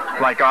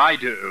 like I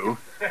do,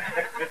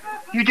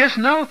 you just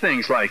know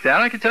things like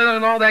that. I can tell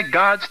you all that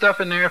God stuff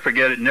in there,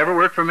 forget it. Never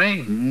worked for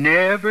me.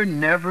 Never,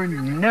 never,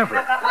 never.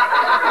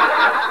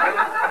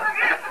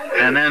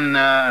 And then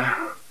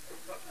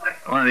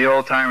one of the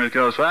old timers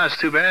goes, well, that's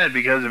too bad,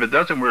 because if it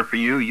doesn't work for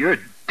you, you're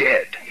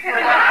dead.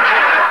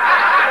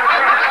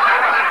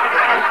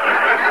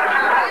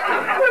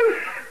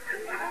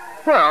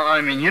 Well, I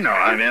mean,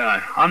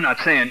 I'm not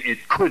saying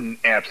it couldn't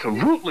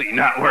absolutely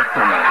not work for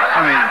me.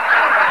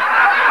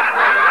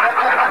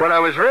 What I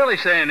was really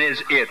saying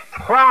is it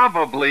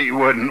probably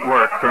wouldn't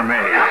work for me.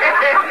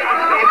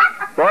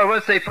 Boy,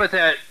 once they put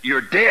that,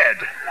 you're dead,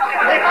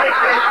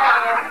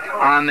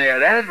 on there,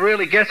 that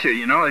really gets you,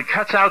 It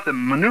cuts out the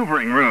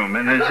maneuvering room,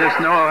 and there's just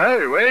no,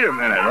 hey, wait a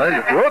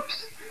minute,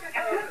 whoops.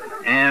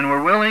 And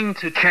we're willing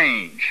to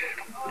change.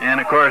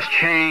 And, of course,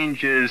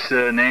 change is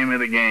the name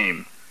of the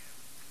game.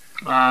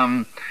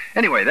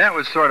 Anyway, that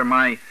was sort of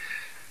my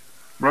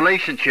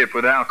relationship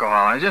with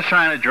alcohol. I was just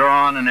trying to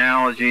draw an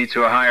analogy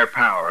to a higher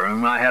power.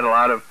 I had a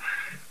lot of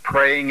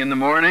praying in the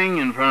morning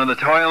in front of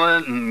the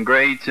toilet, and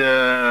great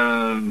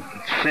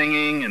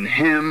singing and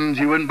hymns.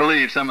 You wouldn't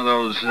believe some of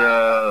those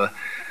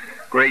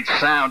great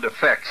sound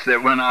effects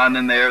that went on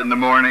in there in the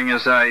morning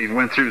as I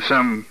went through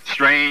some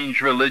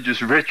strange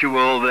religious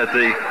ritual that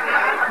the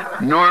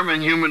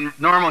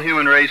normal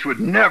human race would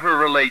never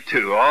relate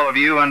to. All of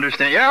you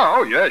understand? Yeah,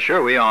 oh yeah,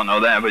 sure, we all know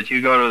that. But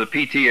you go to the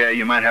PTA,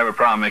 you might have a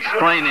problem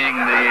explaining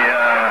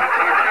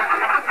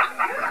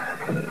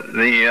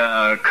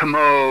the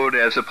commode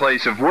as a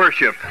place of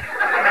worship.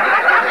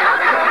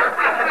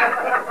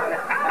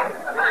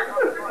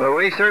 But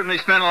we certainly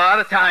spent a lot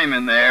of time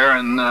in there,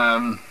 and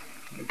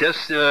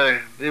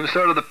it was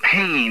sort of the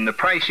pain, the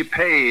price you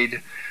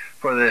paid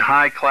for the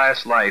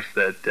high-class life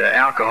that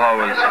alcohol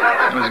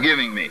was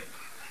giving me.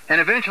 And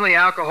eventually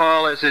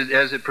alcohol, as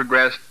it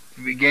progressed,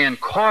 began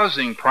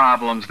causing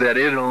problems that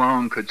it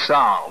alone could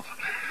solve.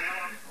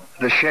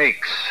 The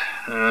shakes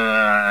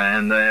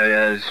and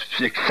the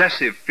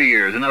excessive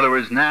fears. In other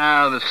words,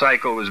 now the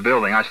cycle was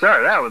building. I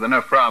started out with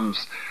enough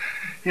problems.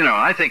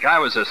 I think I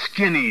was a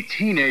skinny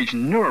teenage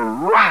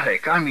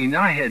neurotic. I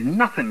had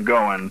nothing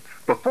going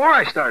before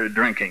I started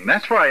drinking.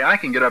 That's why I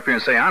can get up here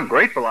and say I'm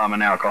grateful I'm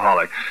an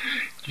alcoholic.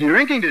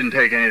 Drinking didn't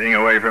take anything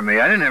away from me.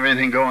 I didn't have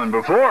anything going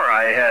before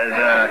I had,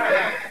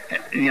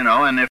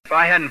 and if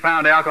I hadn't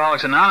found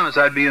Alcoholics Anonymous,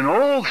 I'd be an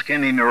old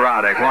skinny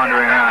neurotic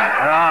wandering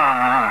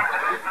around.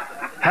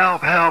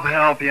 Help, help,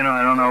 help, I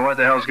don't know what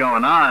the hell's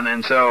going on.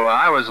 And so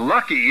I was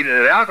lucky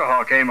that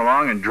alcohol came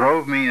along and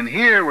drove me in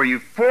here, where you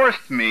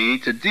forced me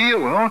to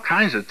deal with all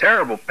kinds of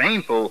terrible,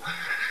 painful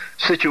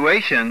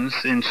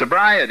situations in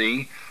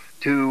sobriety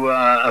to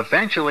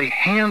eventually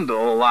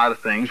handle a lot of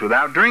things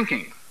without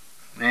drinking.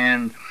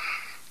 And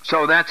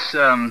so that's,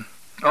 and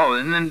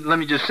then let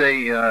me just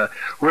say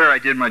where I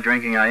did my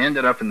drinking. I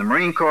ended up in the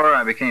Marine Corps.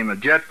 I became a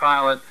jet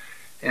pilot,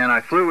 and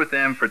I flew with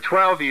them for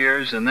 12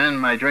 years, and then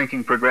my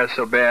drinking progressed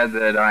so bad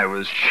that I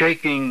was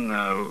shaking,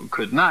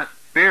 could not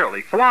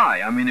barely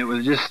fly. It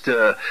was just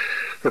the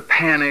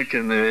panic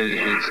and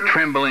the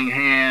trembling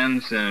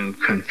hands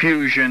and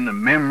confusion, the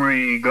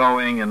memory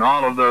going, and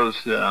all of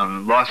those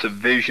loss of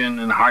vision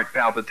and heart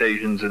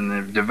palpitations, and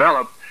they've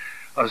developed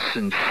a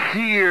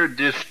sincere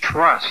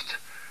distrust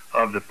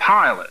of the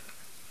pilot,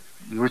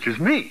 which was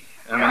me.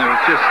 There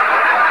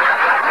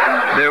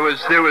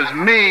was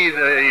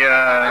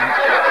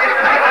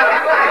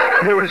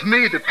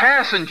me, the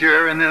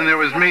passenger, and then there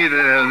was me,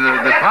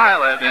 the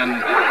pilot,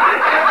 and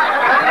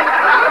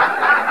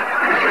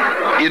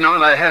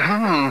and I had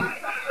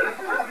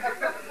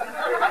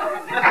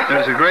there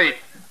was a great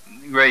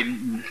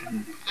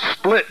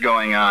split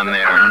going on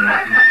there.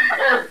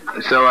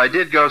 And so I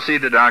did go see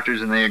the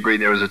doctors, and they agreed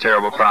there was a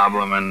terrible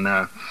problem, and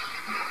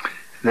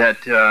that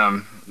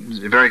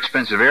very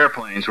expensive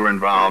airplanes were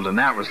involved, and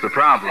that was the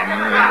problem.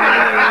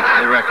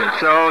 They reckoned.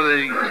 So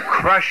the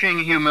crushing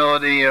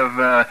humility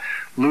of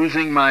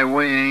losing my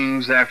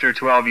wings after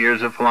 12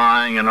 years of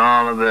flying, and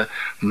all of the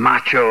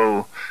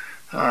macho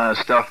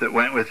stuff that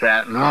went with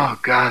that, and oh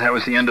God, that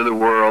was the end of the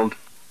world.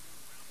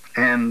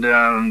 And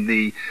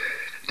the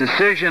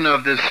decision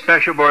of this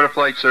Special Board of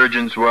Flight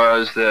Surgeons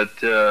was that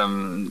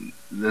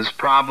this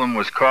problem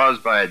was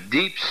caused by a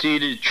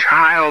deep-seated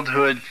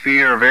childhood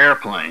fear of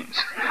airplanes.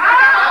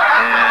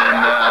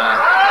 And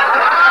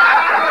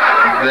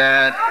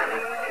that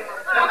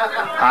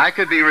I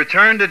could be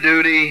returned to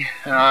duty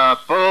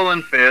full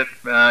and fit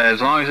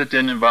as long as it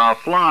didn't involve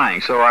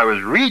flying. So I was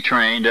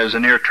retrained as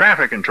an air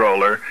traffic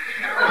controller,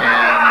 and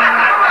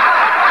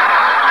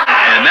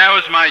that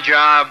was my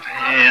job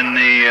in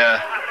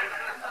the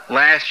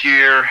last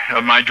year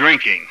of my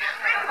drinking,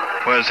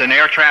 was an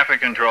air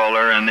traffic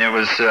controller, and it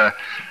was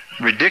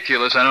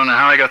ridiculous. I don't know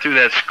how I got through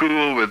that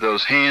school with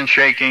those hands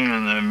shaking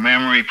and the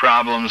memory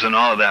problems and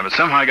all of that, but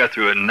somehow I got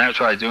through it, and that's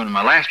what I was doing in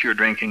my last year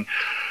drinking.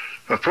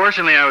 But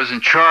fortunately, I was in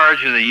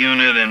charge of the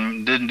unit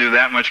and didn't do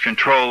that much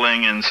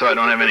controlling, and so I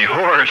don't have any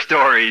horror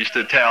stories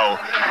to tell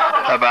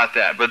about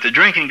that. But the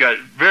drinking got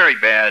very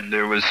bad.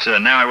 There was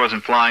now I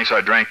wasn't flying, so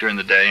I drank during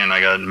the day, and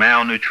I got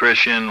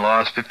malnutrition,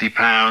 lost 50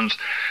 pounds,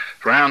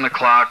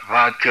 round-the-clock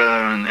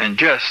vodka, and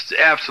just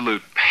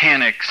absolute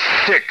panic,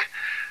 sick.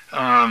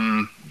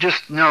 I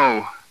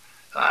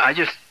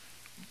just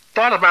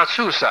thought about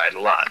suicide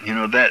a lot,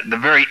 that the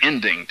very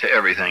ending to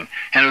everything.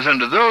 And it was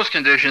under those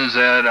conditions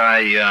that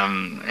I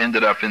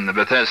ended up in the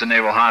Bethesda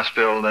Naval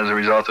Hospital as a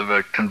result of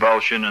a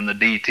convulsion and the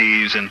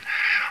DTs and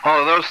all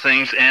of those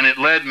things. And it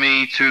led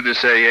me to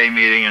this AA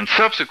meeting. And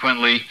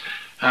subsequently,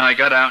 I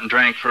got out and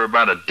drank for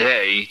about a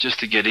day just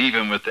to get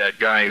even with that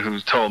guy who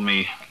told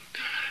me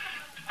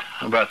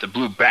about the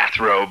blue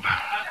bathrobe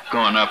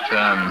going up.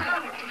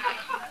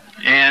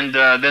 And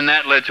then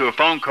that led to a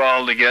phone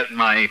call to get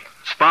my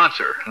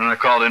sponsor. And I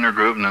called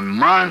Intergroup, and a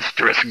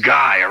monstrous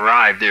guy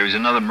arrived there. He was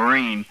another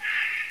Marine.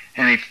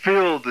 And he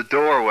filled the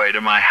doorway to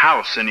my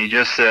house, and he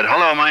just said,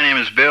 "Hello, my name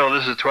is Bill.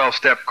 This is a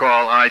 12-step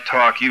call. I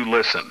talk, you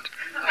listen."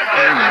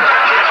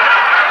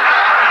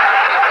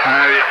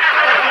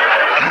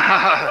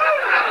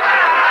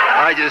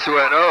 I just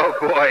went, oh,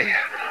 boy.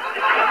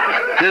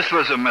 This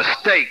was a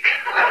mistake.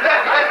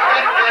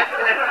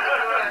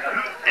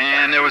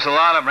 And there was a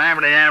lot of blah,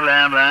 blah,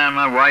 blah, blah.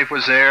 My wife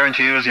was there, and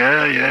she was,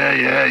 yeah.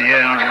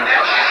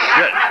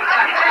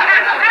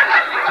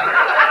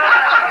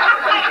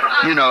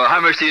 How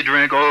much do you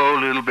drink? Oh,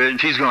 a little bit.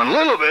 And she's going, a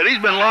little bit? He's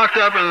been locked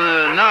up in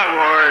the knot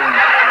ward.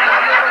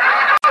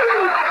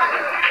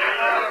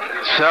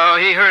 So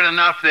he heard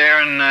enough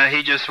there, and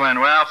he just went,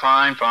 well,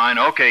 fine.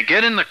 Okay,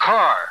 get in the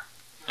car.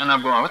 And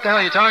I'm going, what the hell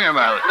are you talking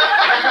about?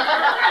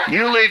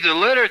 You leave the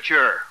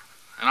literature,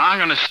 and I'm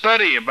going to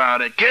study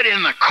about it. Get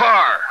in the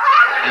car.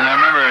 And I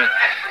remember,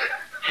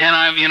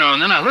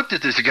 and then I looked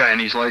at this guy, and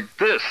he's like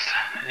this,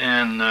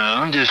 and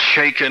I'm just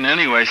shaking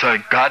anyway, so I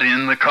got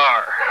in the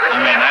car.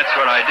 That's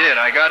what I did.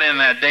 I got in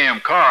that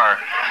damn car,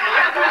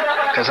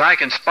 because I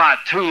can spot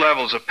 2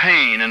 levels of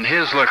pain, and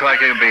his looked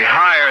like it would be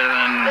higher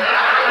than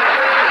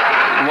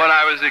what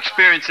I was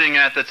experiencing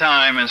at the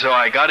time, and so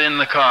I got in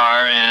the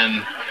car,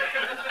 and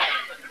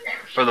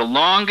for the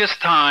longest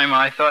time,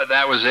 I thought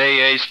that was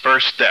AA's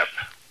first step.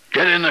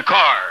 Get in the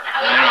car.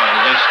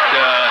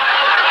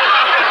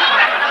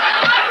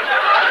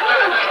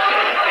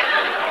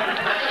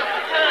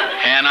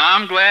 And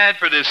I'm glad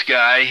for this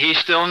guy. He's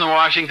still in the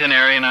Washington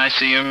area, and I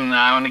see him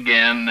now and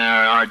again.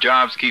 Our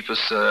jobs keep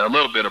us a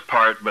little bit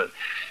apart, but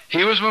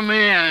he was my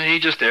man. He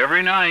just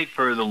every night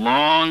for the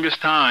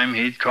longest time,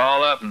 he'd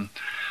call up and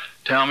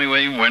tell me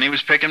when he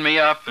was picking me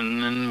up,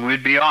 and then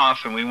we'd be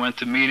off, and we went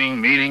to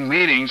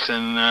meetings,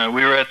 and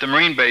we were at the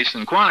Marine base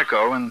in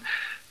Quantico, and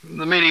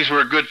the meetings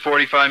were a good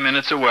 45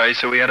 minutes away,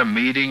 so we had a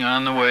meeting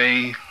on the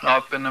way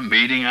up and a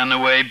meeting on the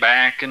way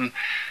back, and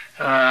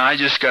I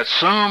just got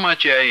so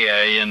much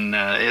AA, and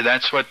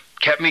that's what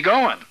kept me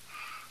going.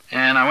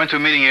 And I went to a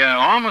meeting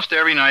almost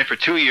every night for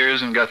 2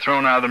 years and got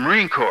thrown out of the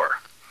Marine Corps.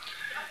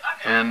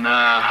 And,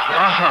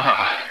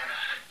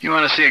 you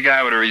want to see a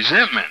guy with a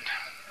resentment.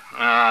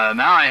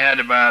 Now I had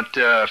about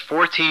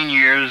 14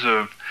 years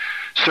of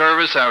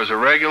service. I was a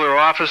regular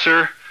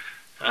officer,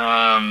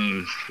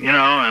 and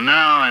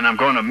I'm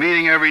going to a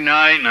meeting every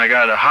night, and I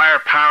got a higher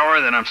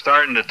power that I'm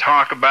starting to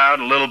talk about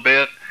a little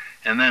bit,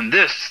 and then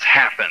this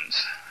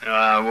happens.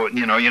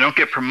 You don't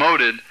get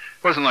promoted.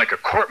 It wasn't like a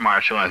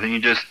court-martial or anything. You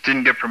just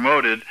didn't get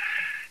promoted.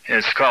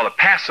 It's called a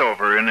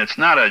Passover, and it's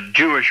not a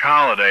Jewish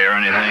holiday or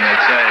anything.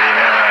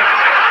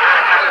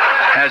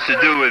 Has to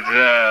do with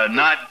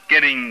not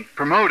getting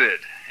promoted.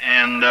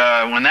 And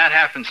when that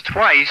happens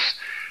twice,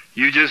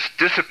 you just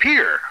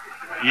disappear.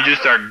 You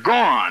just are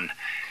gone.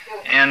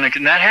 And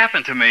that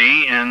happened to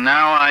me, and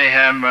now I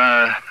have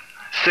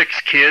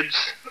 6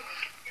 kids.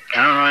 I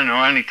don't really know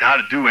how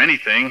to do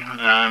anything.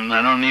 I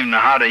don't even know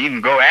how to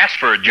even go ask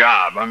for a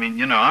job.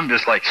 I'm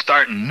just like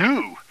starting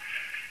new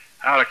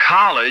out of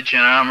college,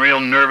 and I'm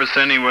real nervous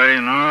anyway.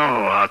 And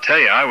I'll tell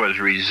you, I was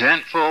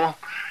resentful,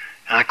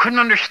 and I couldn't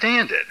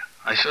understand it.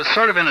 I was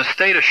sort of in a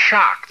state of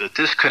shock that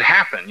this could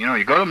happen.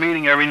 You go to a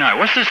meeting every night.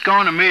 What's this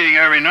going to meeting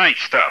every night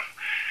stuff?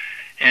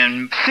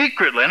 And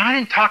secretly, and I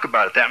didn't talk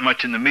about it that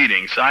much in the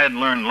meetings. I had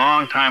learned a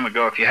long time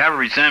ago, if you have a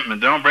resentment,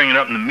 don't bring it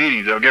up in the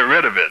meetings. They'll get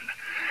rid of it.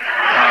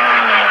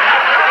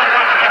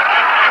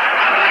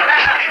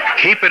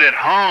 Keep it at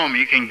home.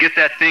 You can get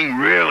that thing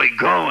really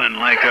going,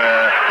 like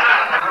a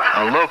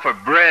loaf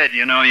of bread.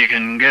 You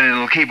can get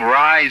it'll keep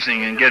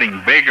rising and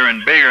getting bigger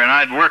and bigger. And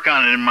I'd work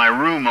on it in my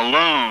room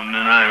alone.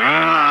 And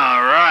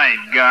all right,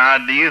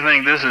 God, do you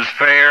think this is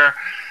fair?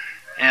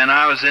 And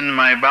I was in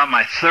about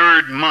my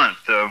 3rd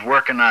month of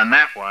working on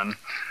that one,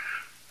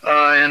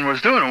 and was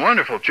doing a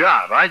wonderful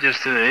job.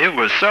 It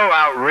was so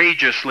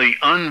outrageously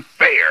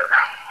unfair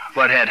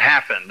what had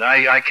happened.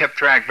 I kept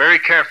track very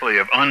carefully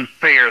of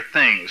unfair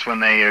things when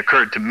they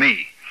occurred to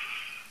me,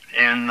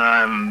 and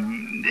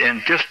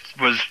just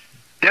was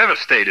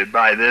devastated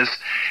by this.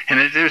 And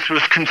this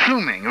was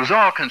consuming. It was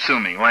all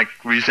consuming, like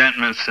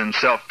resentments and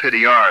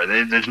self-pity are.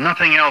 There's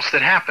nothing else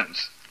that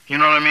happens. You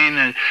know what I mean?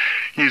 And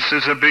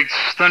there's a big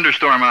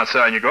thunderstorm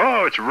outside, and you go,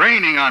 oh, it's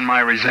raining on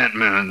my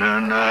resentment.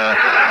 And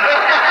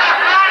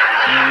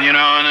you know,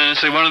 and then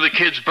say one of the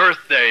kids'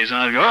 birthdays, and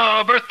I go,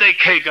 oh, birthday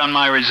cake on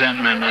my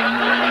resentment.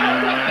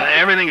 And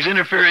everything's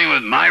interfering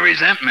with my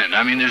resentment.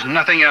 I mean, there's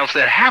nothing else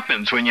that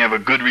happens when you have a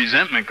good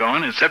resentment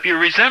going except your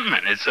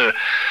resentment. It's a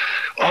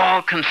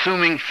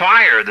all-consuming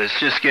fire that's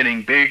just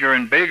getting bigger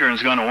and bigger and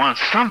is going to want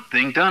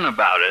something done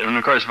about it. And,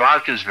 of course,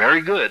 vodka's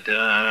very good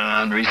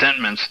on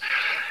resentments.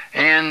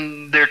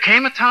 And there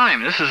came a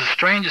time, this is the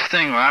strangest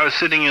thing, where I was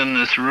sitting in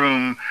this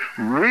room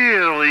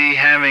really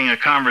having a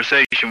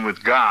conversation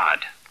with God.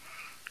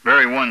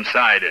 Very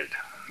one-sided,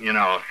 you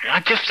know.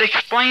 Just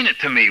explain it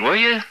to me, will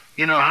you?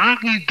 You know, how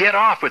can you get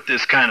off with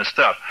this kind of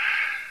stuff?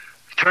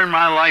 Turn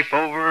my life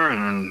over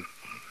and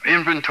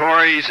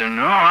inventories,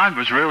 and I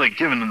was really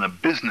giving them the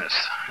business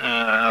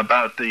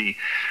about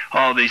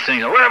all these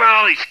things. What about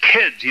all these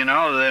kids? You know,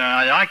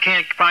 I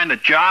can't find a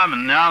job,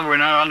 and now we're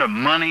not under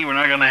money. We're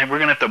gonna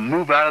have to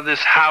move out of this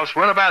house.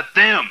 What about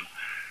them?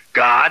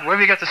 God, what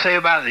have you got to say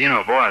about it? You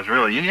know, boys,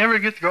 really, you ever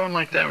get going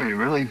like that where you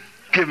really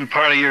giving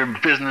part of your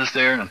business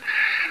there? And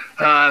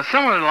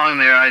somewhere along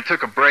there, I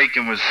took a break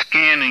and was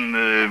scanning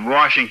the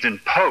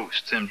Washington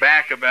Post, and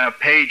back about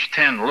page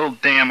 10, a little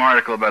damn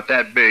article about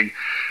that big,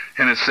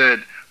 and it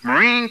said,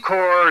 Marine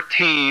Corps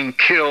team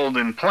killed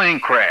in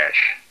plane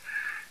crash.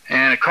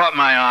 And it caught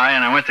my eye,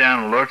 and I went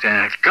down and looked,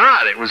 and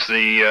God, it was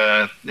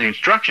the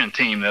instruction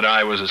team that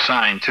I was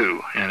assigned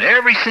to. And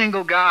every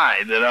single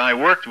guy that I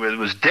worked with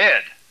was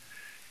dead.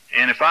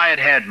 And if I had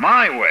had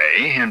my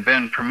way and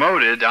been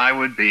promoted, I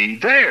would be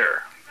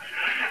there.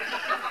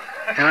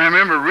 And I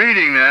remember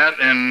reading that,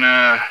 and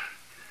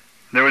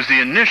there was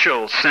the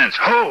initial sense,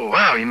 oh,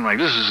 wow, you know, like,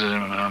 this is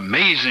an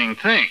amazing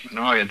thing.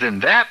 And then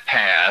that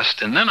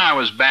passed, and then I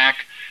was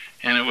back,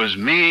 and it was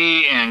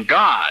me and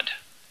God.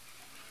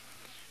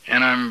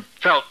 And I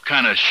felt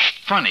kind of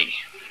funny.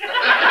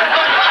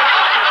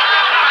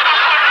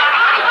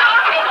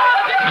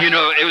 You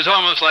know, it was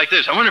almost like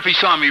this. I wonder if he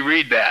saw me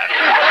read that.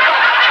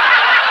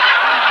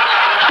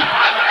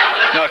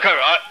 No,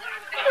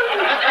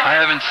 I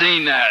haven't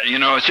seen that. You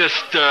know, it's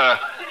just, I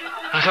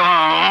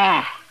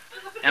thought,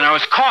 and I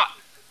was caught.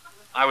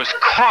 I was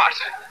caught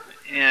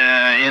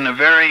in a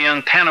very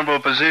untenable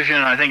position.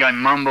 I think I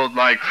mumbled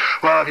like,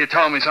 well, if you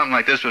told me something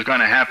like this was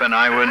going to happen,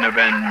 I wouldn't have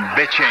been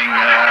bitching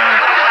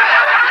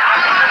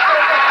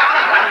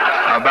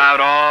about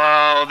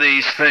all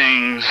these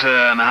things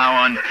and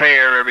how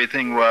unfair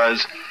everything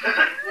was.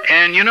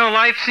 And, you know,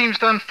 life seems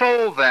to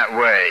unfold that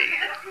way.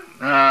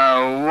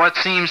 What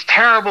seems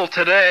terrible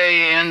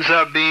today ends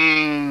up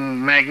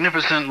being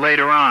magnificent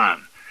later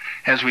on,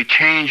 as we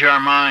change our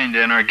mind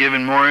and are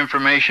given more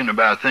information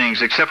about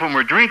things. Except when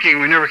we're drinking,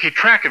 we never keep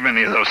track of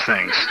any of those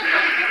things.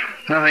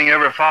 Nothing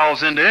ever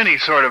falls into any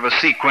sort of a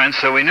sequence,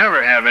 so we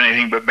never have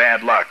anything but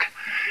bad luck.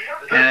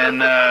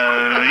 And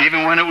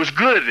even when it was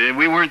good,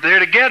 we weren't there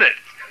to get it.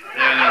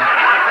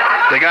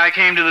 The guy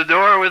came to the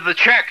door with the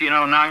check, you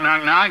know, knock,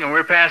 knock, knock, and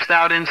we're passed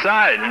out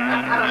inside.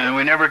 And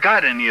we never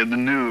got any of the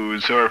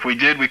news, or if we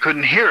did, we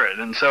couldn't hear it.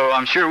 And so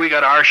I'm sure we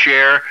got our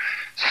share,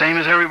 same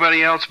as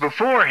everybody else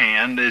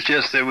beforehand. It's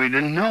just that we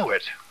didn't know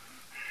it.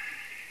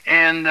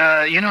 And,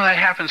 you know, that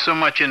happens so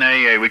much in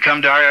AA. We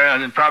come to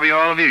our, probably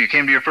all of you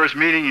came to your first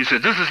meeting, you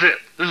said, this is it.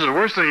 This is the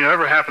worst thing that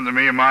ever happened to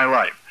me in my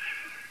life.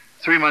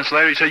 3 months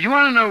later, you said, you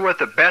want to know what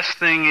the best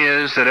thing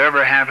is that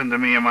ever happened to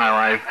me in my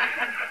life?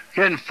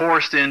 Getting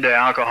forced into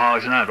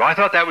Alcoholics Anonymous. Well, I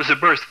thought that was the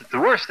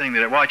worst thing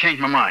that, well, I changed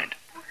my mind.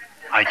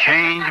 I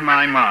changed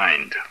my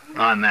mind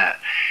on that.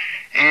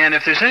 And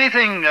if there's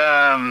anything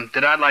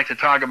that I'd like to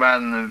talk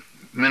about in the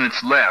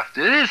minutes left,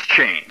 it is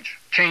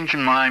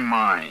changing my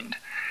mind.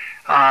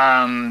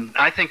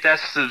 I think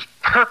that's the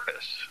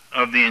purpose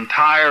of the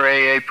entire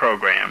AA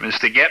program, is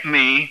to get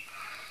me,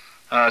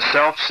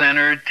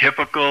 self-centered,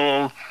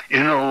 typical,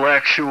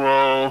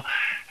 intellectual,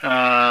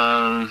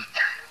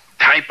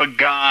 type of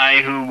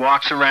guy who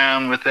walks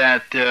around with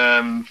that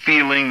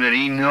feeling that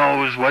he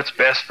knows what's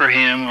best for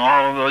him,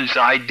 all of those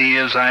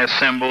ideas I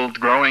assembled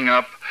growing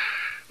up.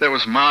 That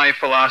was my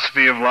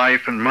philosophy of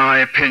life and my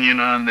opinion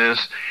on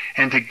this,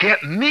 and to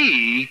get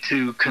me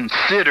to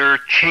consider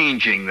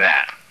changing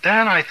that.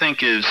 That, I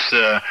think, is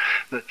the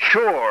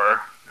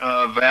chore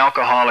of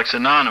Alcoholics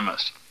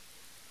Anonymous.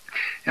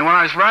 And when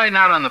I was riding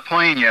out on the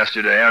plane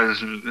yesterday,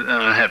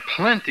 I had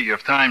plenty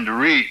of time to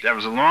read. That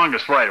was the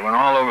longest flight. It went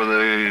all over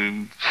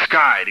the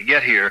sky to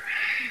get here.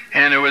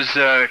 And there was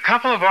a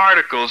couple of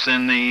articles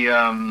in the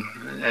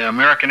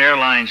American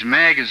Airlines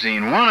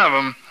magazine. One of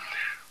them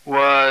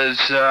was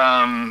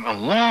a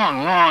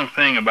long, long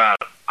thing about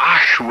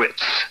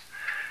Auschwitz.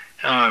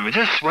 It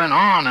just went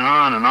on and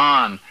on and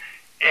on.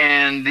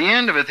 And the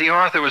end of it, the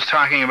author was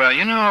talking about,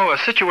 you know, a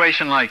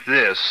situation like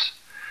this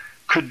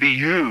could be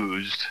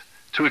used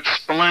to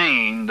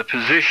explain the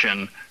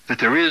position that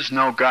there is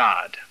no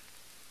God.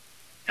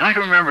 And I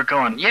can remember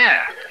going,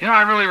 yeah, you know,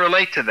 I really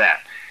relate to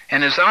that.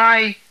 And as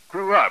I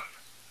grew up,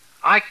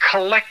 I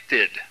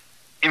collected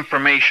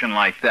information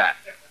like that.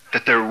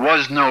 that there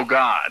was no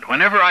God.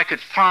 Whenever I could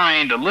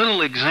find a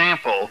little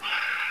example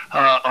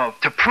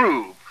to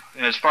prove,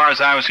 as far as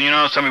I was,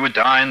 somebody would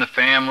die in the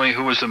family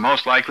who was the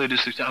most likely to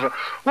succeed.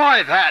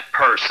 Why that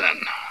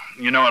person?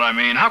 You know what I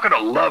mean? How could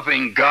a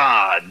loving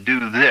God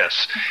do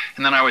this?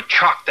 And then I would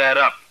chalk that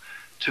up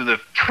to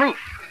the proof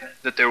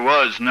that there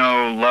was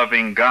no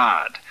loving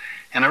God.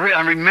 And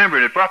I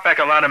remembered, it brought back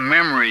a lot of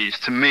memories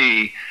to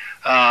me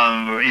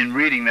in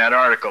reading that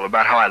article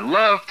about how I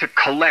love to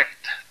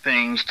collect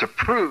things to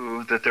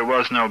prove that there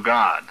was no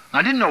God.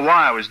 I didn't know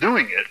why I was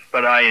doing it,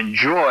 but I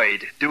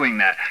enjoyed doing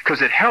that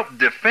because it helped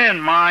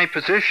defend my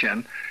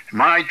position,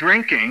 my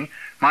drinking,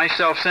 my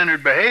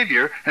self-centered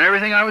behavior, and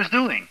everything I was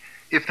doing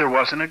if there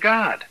wasn't a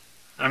God.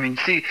 I mean,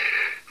 see,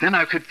 then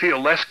I could feel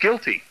less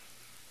guilty.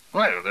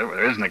 Well,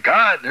 there isn't a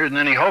God. There isn't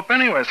any hope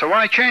anyway, so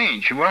why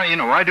change?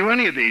 Why do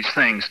any of these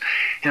things?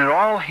 And it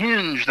all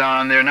hinged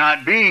on there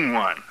not being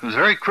one. It was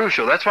very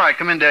crucial. That's why I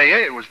come into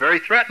AA. It was very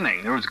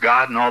threatening. There was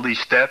God in all these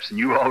steps, and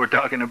you all were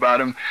talking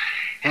about him.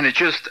 And it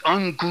just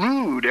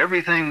unglued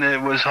everything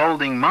that was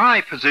holding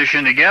my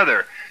position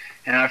together.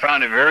 And I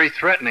found it very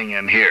threatening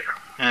in here.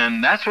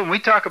 And that's when we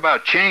talk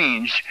about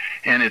change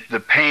and the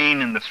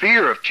pain and the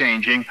fear of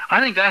changing. I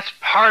think that's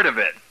part of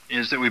it,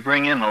 is that we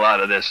bring in a lot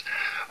of this.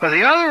 But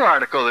the other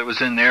article that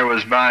was in there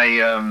was by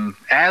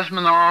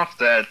Asimov,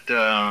 that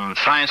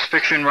science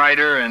fiction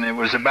writer, and it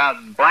was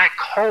about black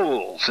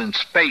holes in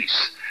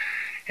space.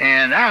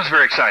 And that was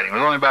very exciting. It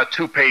was only about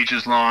 2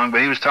 pages long,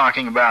 but he was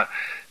talking about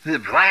the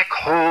black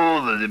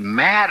hole, the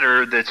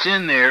matter that's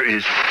in there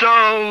is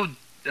so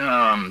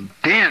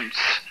dense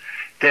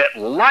that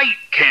light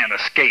can't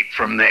escape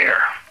from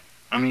there.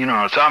 I mean,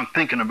 so I'm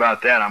thinking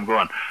about that. I'm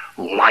going,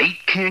 light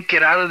can't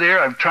get out of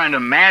there? I'm trying to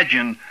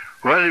imagine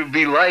what it would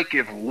be like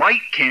if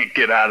light can't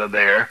get out of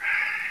there.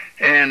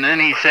 And then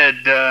he said,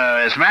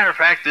 as a matter of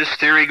fact, this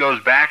theory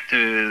goes back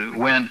to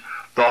when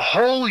the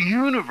whole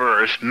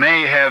universe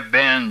may have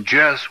been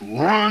just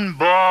one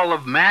ball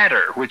of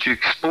matter which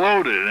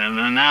exploded, and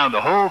then now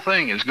the whole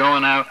thing is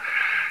going out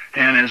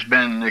and has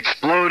been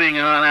exploding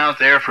on out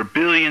there for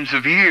billions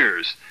of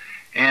years.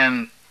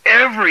 And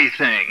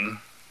everything,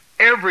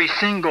 every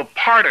single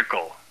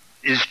particle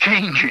is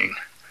changing.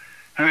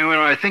 I mean, when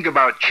I think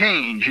about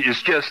change,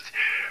 it's just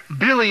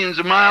billions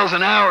of miles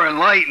an hour in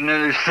light, and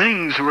there's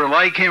things who are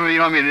like him.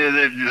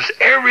 Just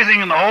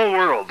everything in the whole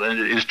world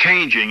is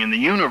changing in the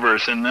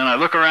universe. And then I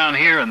look around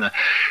here, and the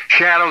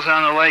shadows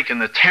on the lake, and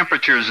the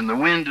temperatures, and the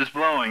wind is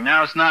blowing.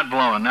 Now it's not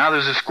blowing. Now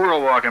there's a squirrel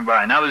walking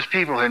by. Now there's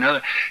people here.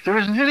 Now there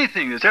isn't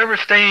anything that's ever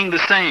staying the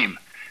same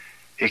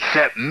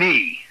except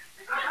me.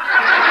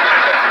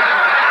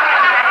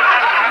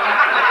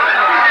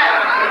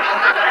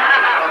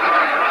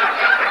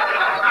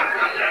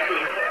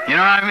 You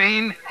know what I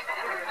mean?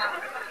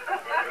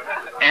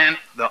 And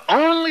the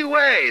only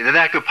way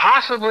that could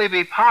possibly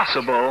be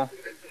possible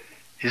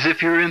is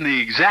if you're in the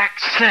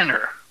exact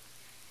center.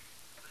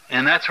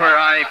 And that's where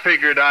I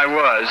figured I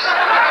was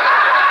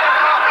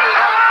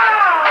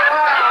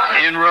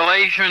in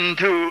relation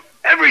to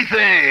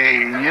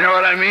everything. You know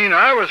what I mean?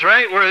 I was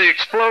right where the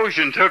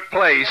explosion took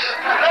place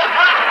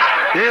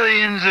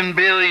billions and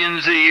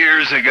billions of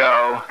years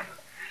ago.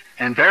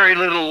 And very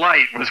little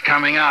light was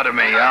coming out of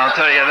me, I'll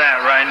tell you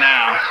that right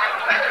now.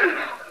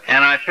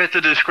 And I fit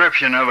the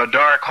description of a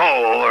dark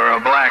hole or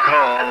a black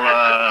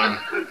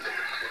hole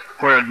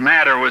where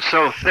matter was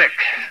so thick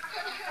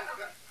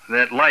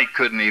that light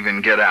couldn't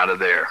even get out of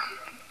there.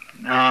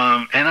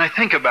 And I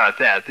think about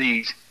that,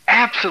 the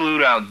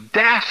absolute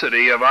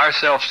audacity of our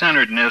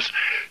self-centeredness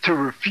to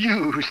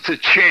refuse to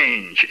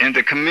change and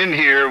to come in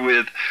here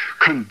with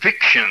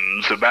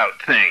convictions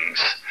about things.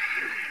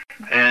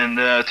 And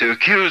to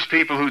accuse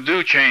people who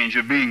do change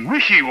of being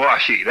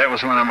wishy-washy. That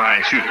was one of my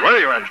excuses. What,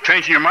 are you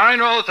changing your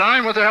mind all the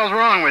time? What the hell's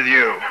wrong with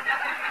you?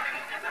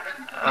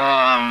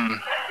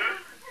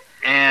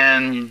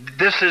 And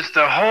this is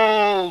the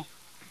whole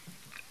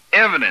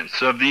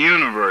evidence of the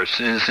universe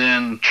is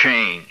in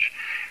change.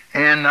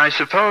 And I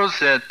suppose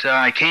that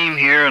I came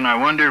here and I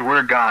wondered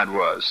where God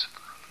was.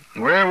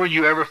 Where would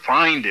you ever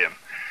find him?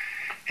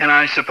 And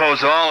I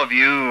suppose all of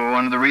you,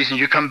 one of the reasons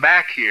you come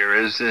back here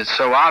is it's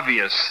so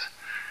obvious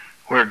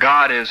where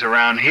God is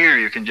around here.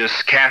 You can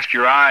just cast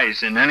your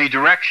eyes in any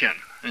direction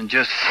and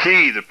just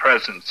see the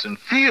presence and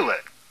feel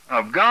it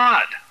of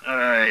God.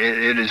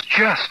 It is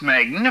just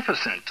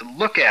magnificent to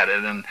look at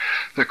it and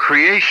the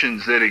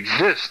creations that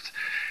exist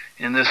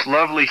in this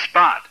lovely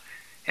spot.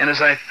 And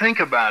as I think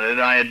about it,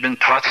 I had been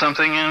taught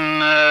something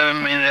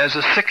as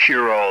a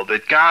 6-year-old,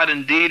 that God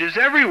indeed is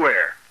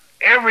everywhere,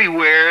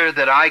 everywhere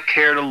that I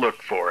care to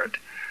look for it.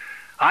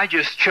 I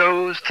just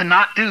chose to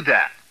not do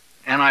that.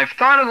 And I've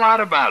thought a lot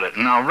about it,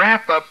 and I'll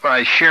wrap up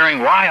by sharing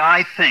why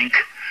I think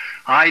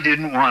I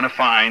didn't want to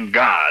find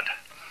God.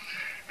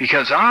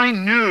 Because I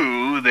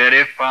knew that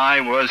if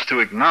I were to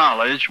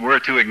acknowledge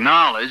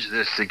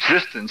this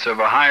existence of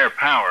a higher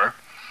power,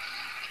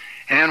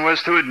 and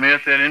was to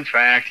admit that in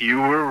fact you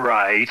were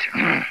right,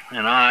 and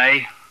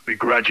I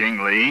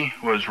begrudgingly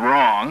was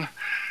wrong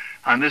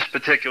on this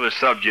particular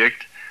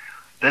subject,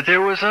 that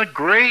there was a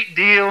great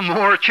deal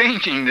more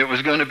changing that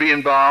was going to be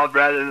involved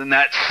rather than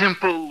that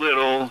simple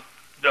little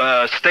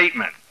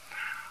statement.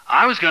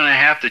 I was going to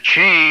have to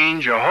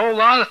change a whole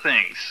lot of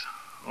things.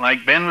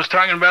 Like Ben was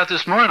talking about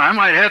this morning, I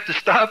might have to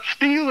stop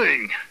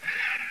stealing.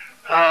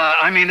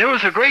 There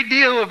was a great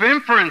deal of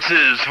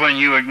inferences when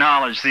you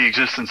acknowledge the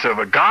existence of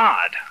a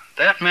God.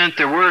 That meant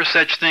there were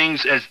such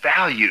things as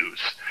values.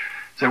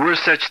 There were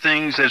such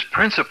things as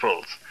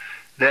principles.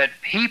 That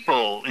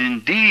people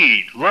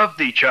indeed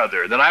loved each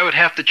other. That I would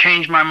have to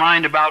change my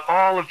mind about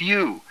all of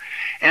you.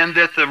 And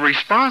that the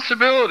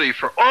responsibility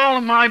for all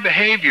of my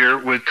behavior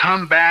would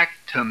come back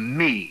to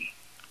me.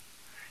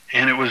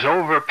 And it was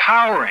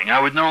overpowering. I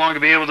would no longer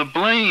be able to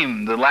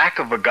blame the lack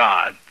of a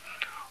God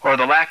or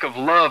the lack of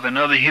love in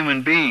other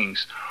human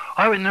beings.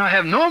 I would now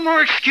have no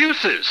more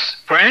excuses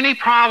for any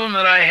problem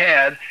that I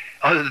had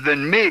other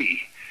than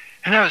me.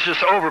 And that was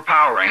just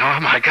overpowering. Oh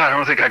my God, I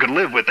don't think I could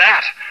live with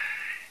that.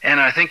 And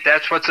I think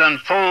that's what's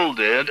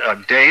unfolded a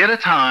day at a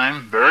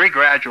time, very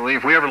gradually.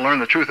 If we ever learn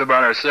the truth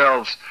about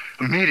ourselves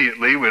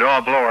immediately, we'd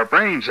all blow our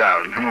brains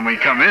out. And when we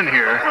come in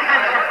here,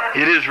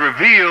 it is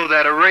revealed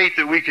at a rate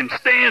that we can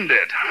stand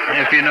it,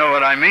 if you know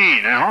what I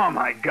mean. And oh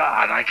my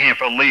God, I can't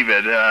believe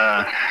it.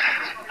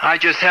 I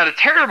just had a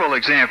terrible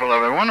example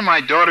of it. One of my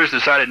daughters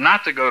decided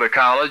not to go to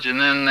college, and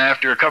then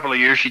after a couple of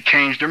years, she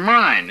changed her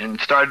mind and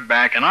started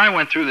back. And I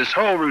went through this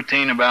whole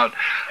routine about,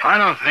 I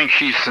don't think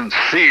she's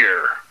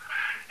sincere.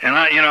 And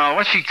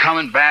what's she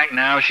coming back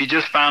now? She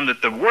just found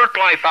that the work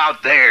life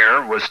out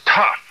there was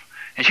tough.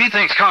 And she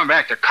thinks coming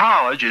back to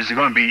college is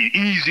going to be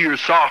easier,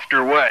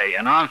 softer way.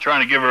 And I'm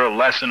trying to give her a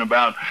lesson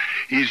about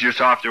easier,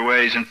 softer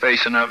ways and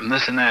facing up and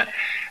this and that.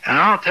 And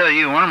I'll tell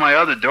you, one of my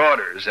other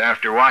daughters,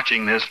 after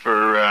watching this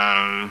for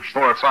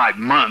 4 or 5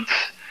 months,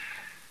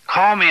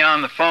 called me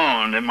on the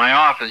phone at my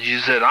office. She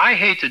said, I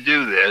hate to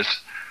do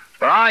this,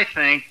 but I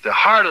think the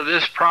heart of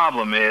this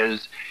problem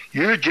is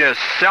you're just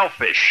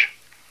selfish.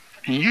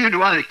 And you'd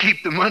want to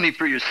keep the money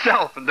for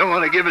yourself and don't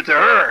want to give it to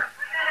her.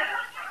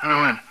 And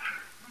I went,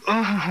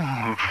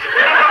 oh.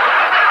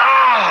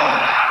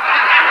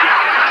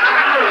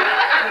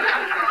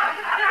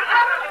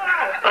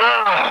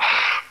 Oh.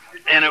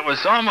 And it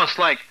was almost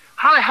like,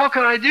 how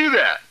could I do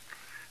that?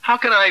 How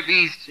could I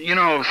be,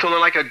 sort of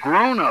like a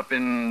grown-up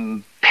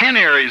in 10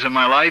 areas of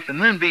my life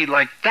and then be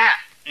like that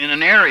in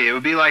an area? It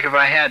would be like if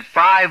I had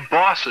 5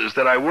 bosses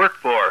that I worked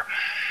for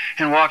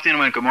and walked in and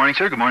went, good morning,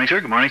 sir, good morning, sir,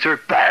 good morning, sir.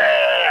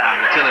 Bam!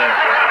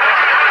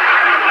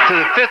 To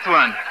the 5th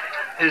one.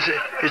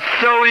 It's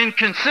so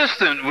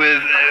inconsistent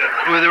with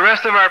the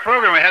rest of our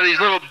program. We have these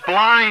little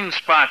blind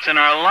spots in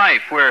our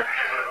life where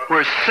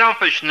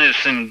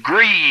selfishness and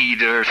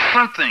greed or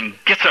something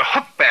gets a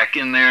hook back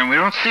in there and we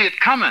don't see it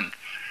coming.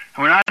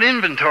 And we're not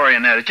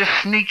inventorying that. It just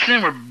sneaks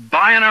in. We're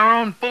buying our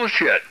own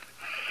bullshit.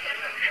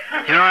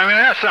 You know what I mean?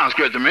 That sounds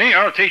good to me.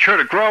 I'll teach her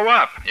to grow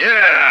up.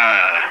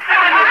 Yeah.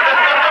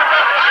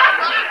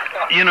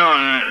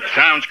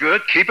 Sounds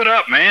good. Keep it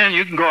up, man.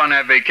 You can go on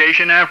that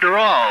vacation after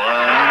all.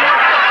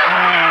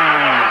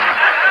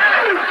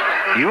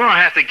 You won't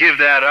have to give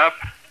that up.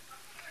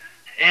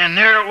 And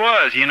there it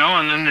was, and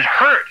then it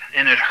hurt.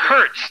 And it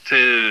hurts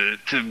to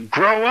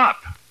grow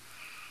up.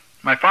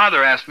 My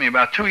father asked me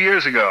about 2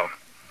 years ago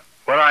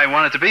what I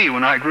wanted to be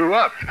when I grew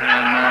up.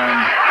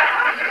 And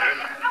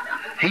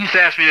he used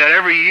to ask me that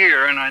every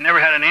year, and I never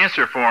had an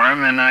answer for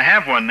him, and I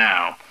have one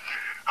now.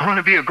 I want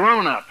to be a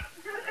grown-up.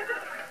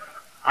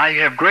 I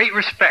have great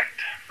respect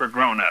for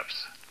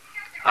grown-ups.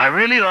 I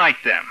really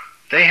like them.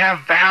 They have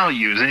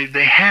values.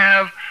 They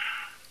have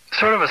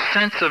sort of a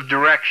sense of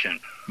direction.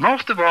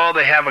 Most of all,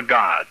 they have a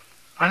God.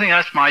 I think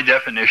that's my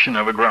definition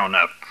of a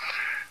grown-up.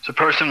 It's a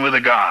person with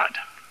a God.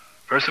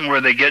 A person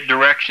where they get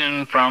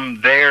direction from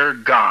their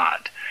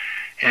God.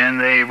 And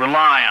they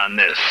rely on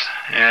this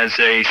as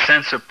a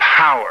sense of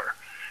power.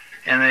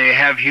 And they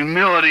have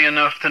humility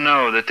enough to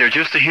know that they're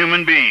just a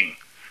human being.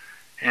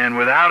 And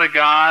without a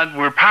God,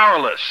 we're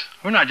powerless.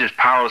 We're not just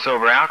powerless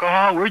over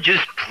alcohol. We're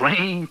just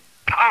plain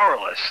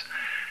powerless.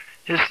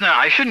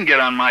 I shouldn't get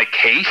on my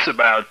case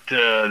about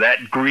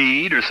that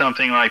greed or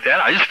something like that.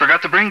 I just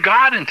forgot to bring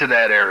God into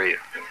that area.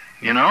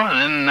 And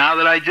then now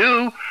that I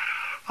do,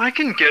 I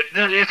can get,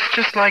 it's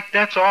just like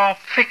that's all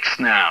fixed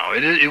now.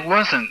 It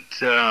wasn't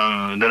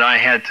that I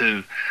had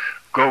to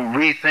go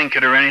rethink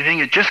it or anything.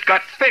 It just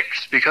got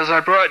fixed because I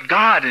brought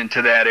God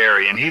into that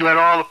area and he let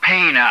all the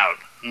pain out.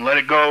 And let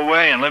it go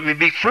away and let me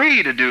be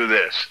free to do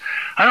this.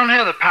 I don't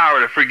have the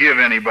power to forgive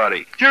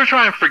anybody. Do you ever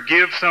try and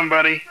forgive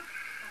somebody?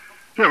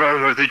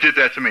 They did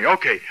that to me.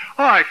 Okay,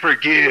 I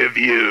forgive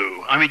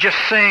you. Just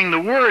saying the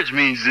words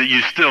means that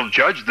you still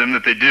judge them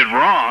that they did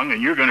wrong,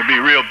 and you're going to be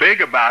real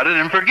big about it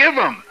and forgive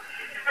them.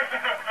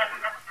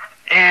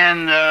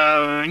 And,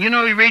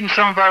 you read in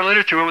some of our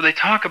literature, what they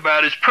talk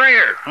about is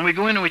prayer. And we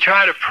go in and we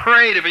try to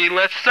pray to be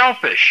less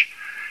selfish.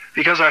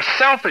 Because our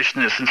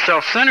selfishness and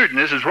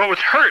self-centeredness is what was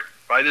hurt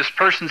by this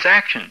person's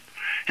action.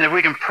 And if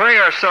we can pray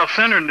our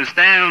self-centeredness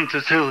down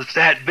till it's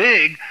that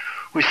big,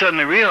 we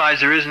suddenly realize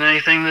there isn't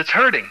anything that's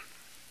hurting.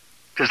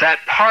 Because that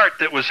part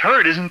that was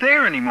hurt isn't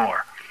there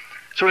anymore.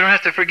 So we don't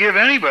have to forgive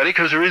anybody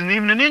because there isn't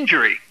even an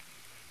injury.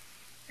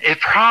 A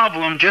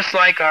problem, just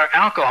like our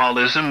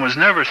alcoholism, was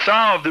never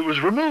solved, it was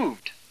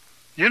removed.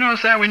 You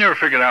notice that? We never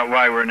figured out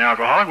why we're an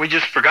alcoholic. We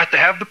just forgot to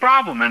have the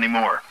problem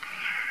anymore.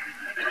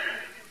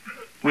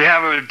 We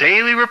have a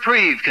daily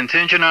reprieve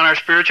contingent on our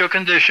spiritual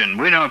condition.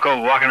 We don't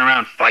go walking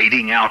around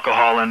fighting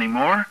alcohol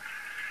anymore.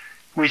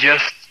 We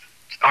just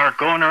are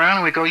going around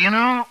and we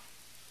go,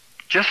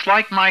 just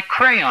like my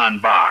crayon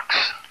box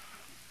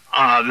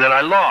that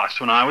I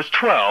lost when I was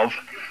 12,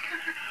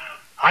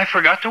 I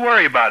forgot to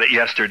worry about it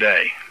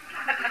yesterday.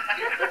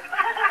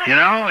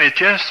 It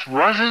just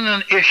wasn't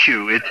an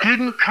issue. It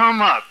didn't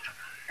come up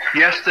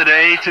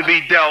yesterday to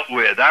be dealt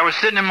with. I was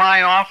sitting in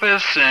my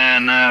office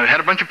and had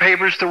a bunch of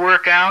papers to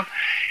work out.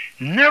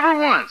 Never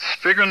once,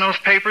 figuring those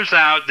papers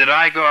out, did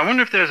I go, I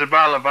wonder if there's a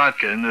bottle of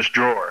vodka in this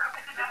drawer.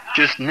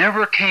 Just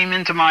never came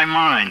into my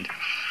mind.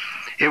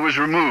 It was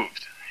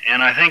removed.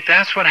 And I think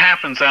that's what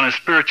happens on a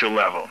spiritual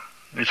level.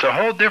 It's a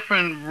whole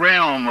different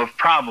realm of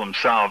problem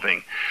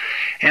solving.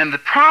 And the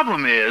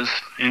problem is,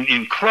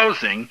 in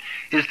closing,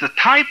 is the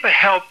type of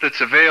help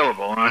that's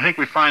available. And I think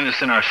we find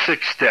this in our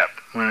 6th step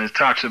when it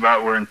talks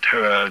about we're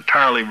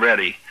entirely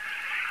ready.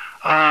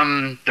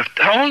 The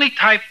only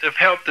type of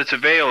help that's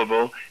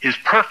available is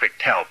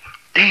perfect help.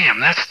 Damn,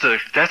 that's the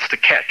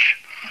catch.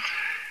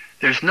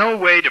 There's no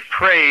way to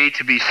pray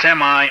to be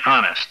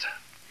semi-honest.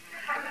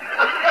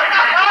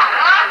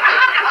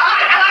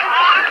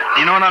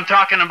 You know what I'm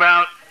talking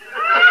about?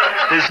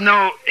 He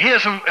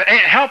doesn't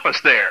help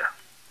us there.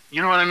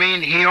 You know what I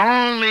mean? He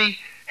only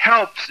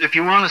helps if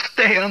you want to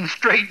stay on the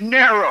straight and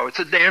narrow. It's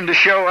the damnedest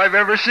show I've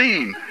ever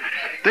seen.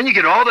 Then you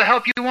get all the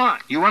help you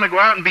want. You want to go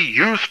out and be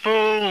useful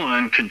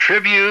and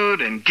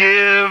contribute and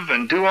give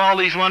and do all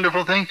these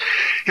wonderful things.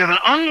 You have an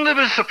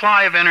unlimited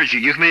supply of energy.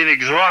 You've been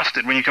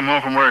exhausted when you come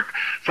home from work.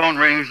 Phone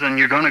rings and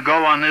you're going to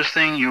go on this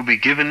thing. You'll be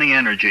given the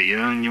energy,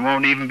 and you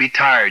won't even be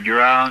tired.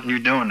 You're out and you're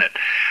doing it.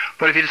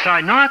 But if you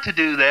decide not to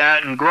do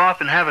that and go off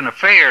and have an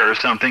affair or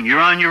something, you're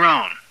on your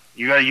own.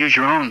 You got to use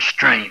your own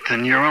strength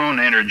and your own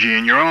energy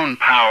and your own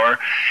power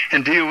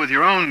and deal with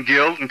your own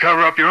guilt and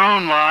cover up your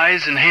own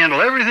lies and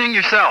handle everything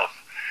yourself.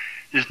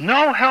 There's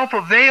no help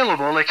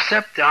available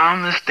except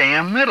down this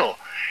damn middle.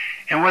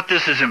 And what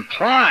this is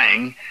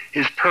implying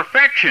is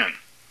perfection.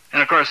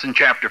 And of course in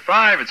chapter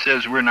 5 it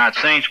says we're not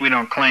saints, we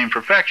don't claim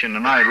perfection.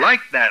 And I like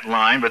that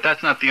line, but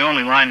that's not the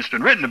only line that's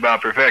been written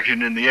about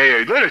perfection in the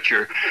AA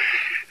literature.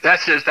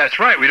 That says that's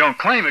right, we don't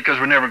claim it because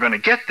we're never going to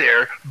get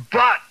there,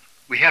 but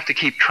we have to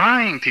keep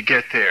trying to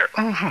get there.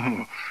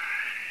 Ooh.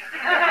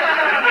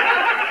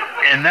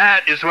 And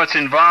that is what's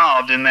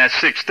involved in that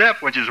 6th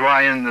step, which is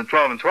why in the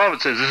 12 and 12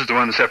 it says this is the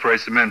one that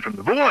separates the men from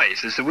the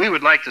boys, is that we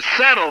would like to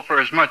settle for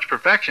as much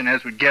perfection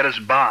as would get us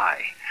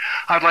by.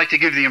 I'd like to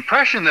give the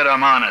impression that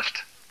I'm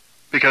honest,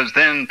 because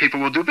then people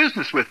will do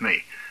business with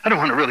me. I don't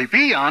want to really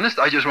be honest.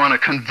 I just want to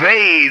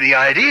convey the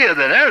idea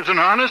that there's an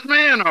honest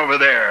man over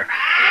there.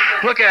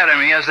 Look at him.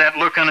 He has that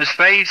look on his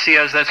face. He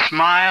has that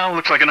smile.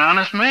 Looks like an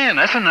honest man.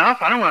 That's enough.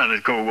 I don't want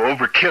to go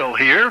overkill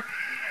here.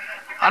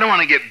 I don't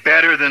want to get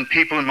better than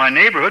people in my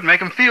neighborhood, make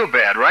them feel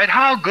bad, right?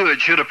 How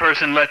good should a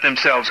person let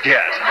themselves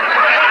get?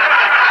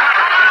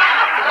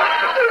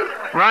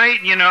 Right?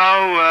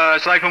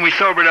 It's like when we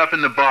sobered up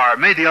in the bar. It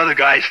made the other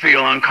guys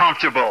feel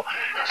uncomfortable.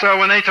 So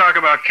when they talk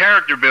about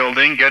character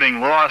building, getting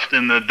lost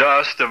in the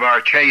dust of our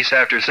chase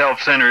after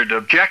self-centered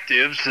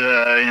objectives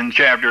in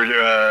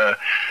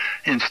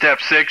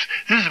step 6,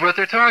 this is what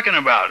they're talking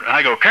about.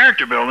 I go,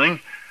 character building?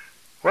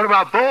 What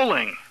about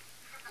bowling?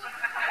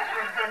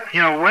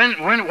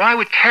 Why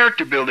would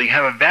character building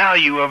have a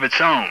value of its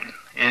own?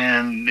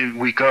 And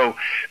we go,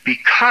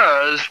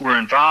 because we're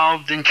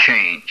involved in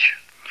change.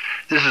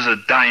 This is a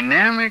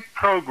dynamic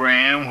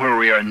program where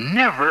we are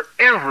never,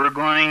 ever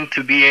going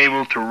to be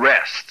able to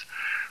rest.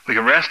 We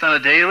can rest on a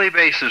daily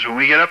basis. When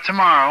we get up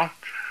tomorrow,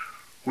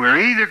 we're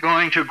either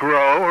going to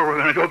grow or we're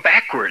going to go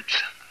backwards.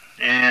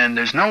 And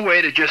there's no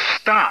way to just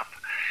stop.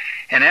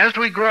 And as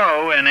we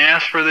grow and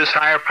ask for this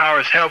higher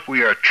power's help,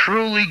 we are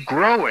truly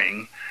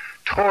growing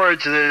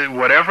towards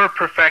whatever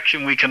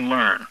perfection we can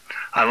learn.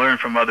 I learn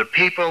from other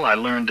people. I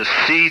learn to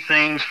see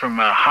things from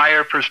a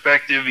higher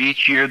perspective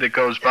each year that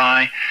goes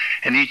by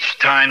and each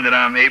time that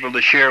I'm able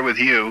to share with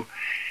you.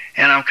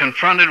 And I'm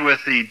confronted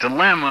with the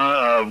dilemma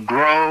of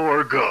grow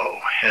or go,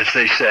 as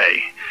they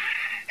say.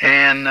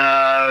 And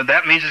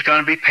that means it's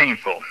going to be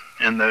painful.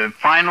 And the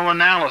final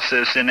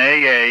analysis in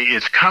AA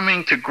is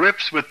coming to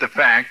grips with the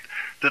fact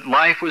that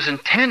life was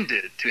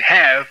intended to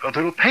have a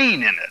little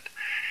pain in it.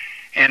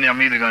 And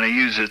I'm either going to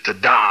use it to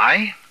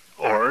die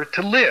or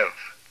to live.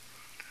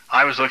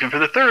 I was looking for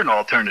the third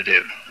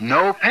alternative,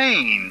 no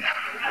pain.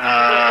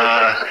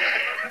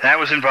 That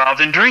was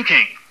involved in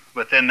drinking,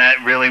 but then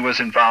that really was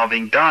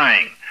involving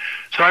dying.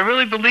 So I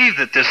really believe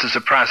that this is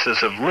a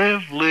process of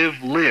live,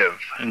 live, live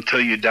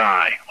until you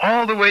die,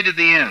 all the way to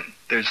the end.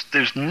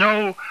 There's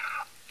no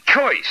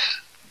choice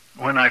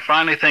when I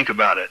finally think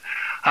about it.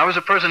 I was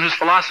a person whose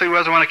philosophy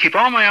was I want to keep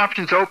all my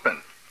options open.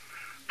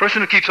 A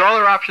person who keeps all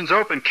their options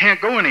open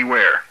can't go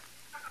anywhere.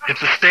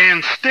 It's a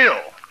stand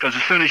still. Because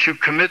as soon as you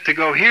commit to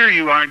go here,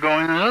 you aren't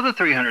going another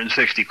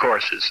 360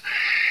 courses.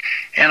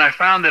 And I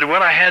found that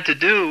what I had to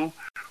do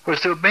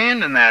was to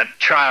abandon that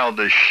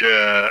childish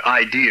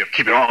idea of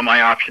keeping all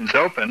my options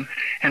open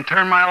and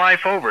turn my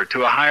life over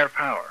to a higher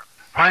power.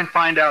 Try and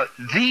find out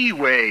the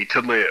way to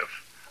live.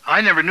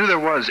 I never knew there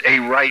was a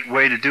right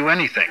way to do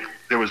anything.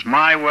 There was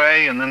my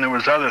way, and then there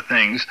was other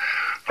things.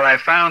 But I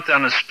found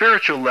on a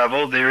spiritual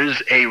level, there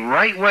is a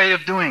right way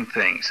of doing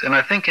things. And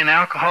I think in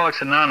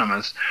Alcoholics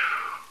Anonymous,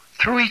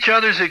 through each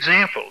other's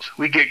examples,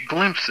 we get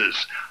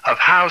glimpses of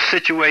how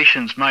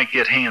situations might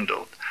get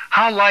handled,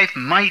 how life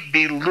might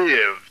be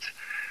lived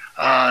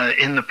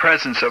in the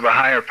presence of a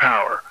higher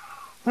power,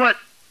 what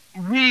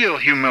real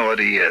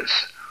humility is,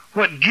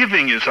 what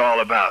giving is all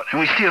about. And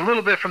we see a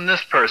little bit from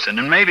this person.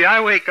 And maybe I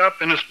wake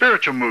up in a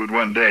spiritual mood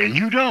one day, and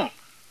you don't.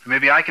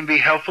 Maybe I can be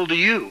helpful to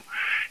you.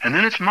 And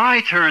then it's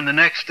my turn the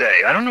next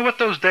day. I don't know what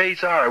those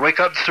days are. I wake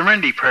up,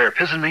 Serenity Prayer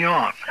pissing me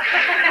off.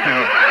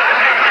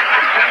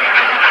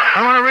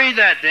 I want to read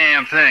that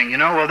damn thing,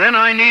 Well, then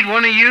I need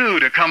one of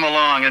you to come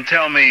along and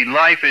tell me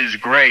life is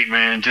great,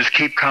 man. Just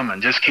keep coming.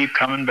 Just keep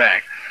coming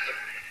back.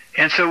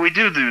 And so we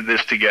do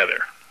this together.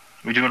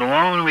 We do it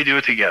alone and we do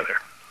it together.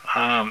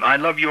 I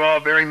love you all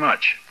very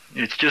much.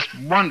 It's just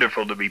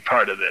wonderful to be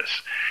part of this.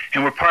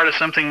 And we're part of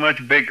something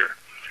much bigger.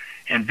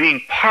 And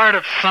being part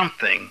of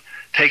something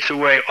takes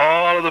away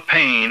all of the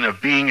pain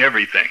of being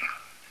everything.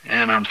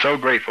 And I'm so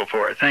grateful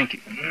for it. Thank you.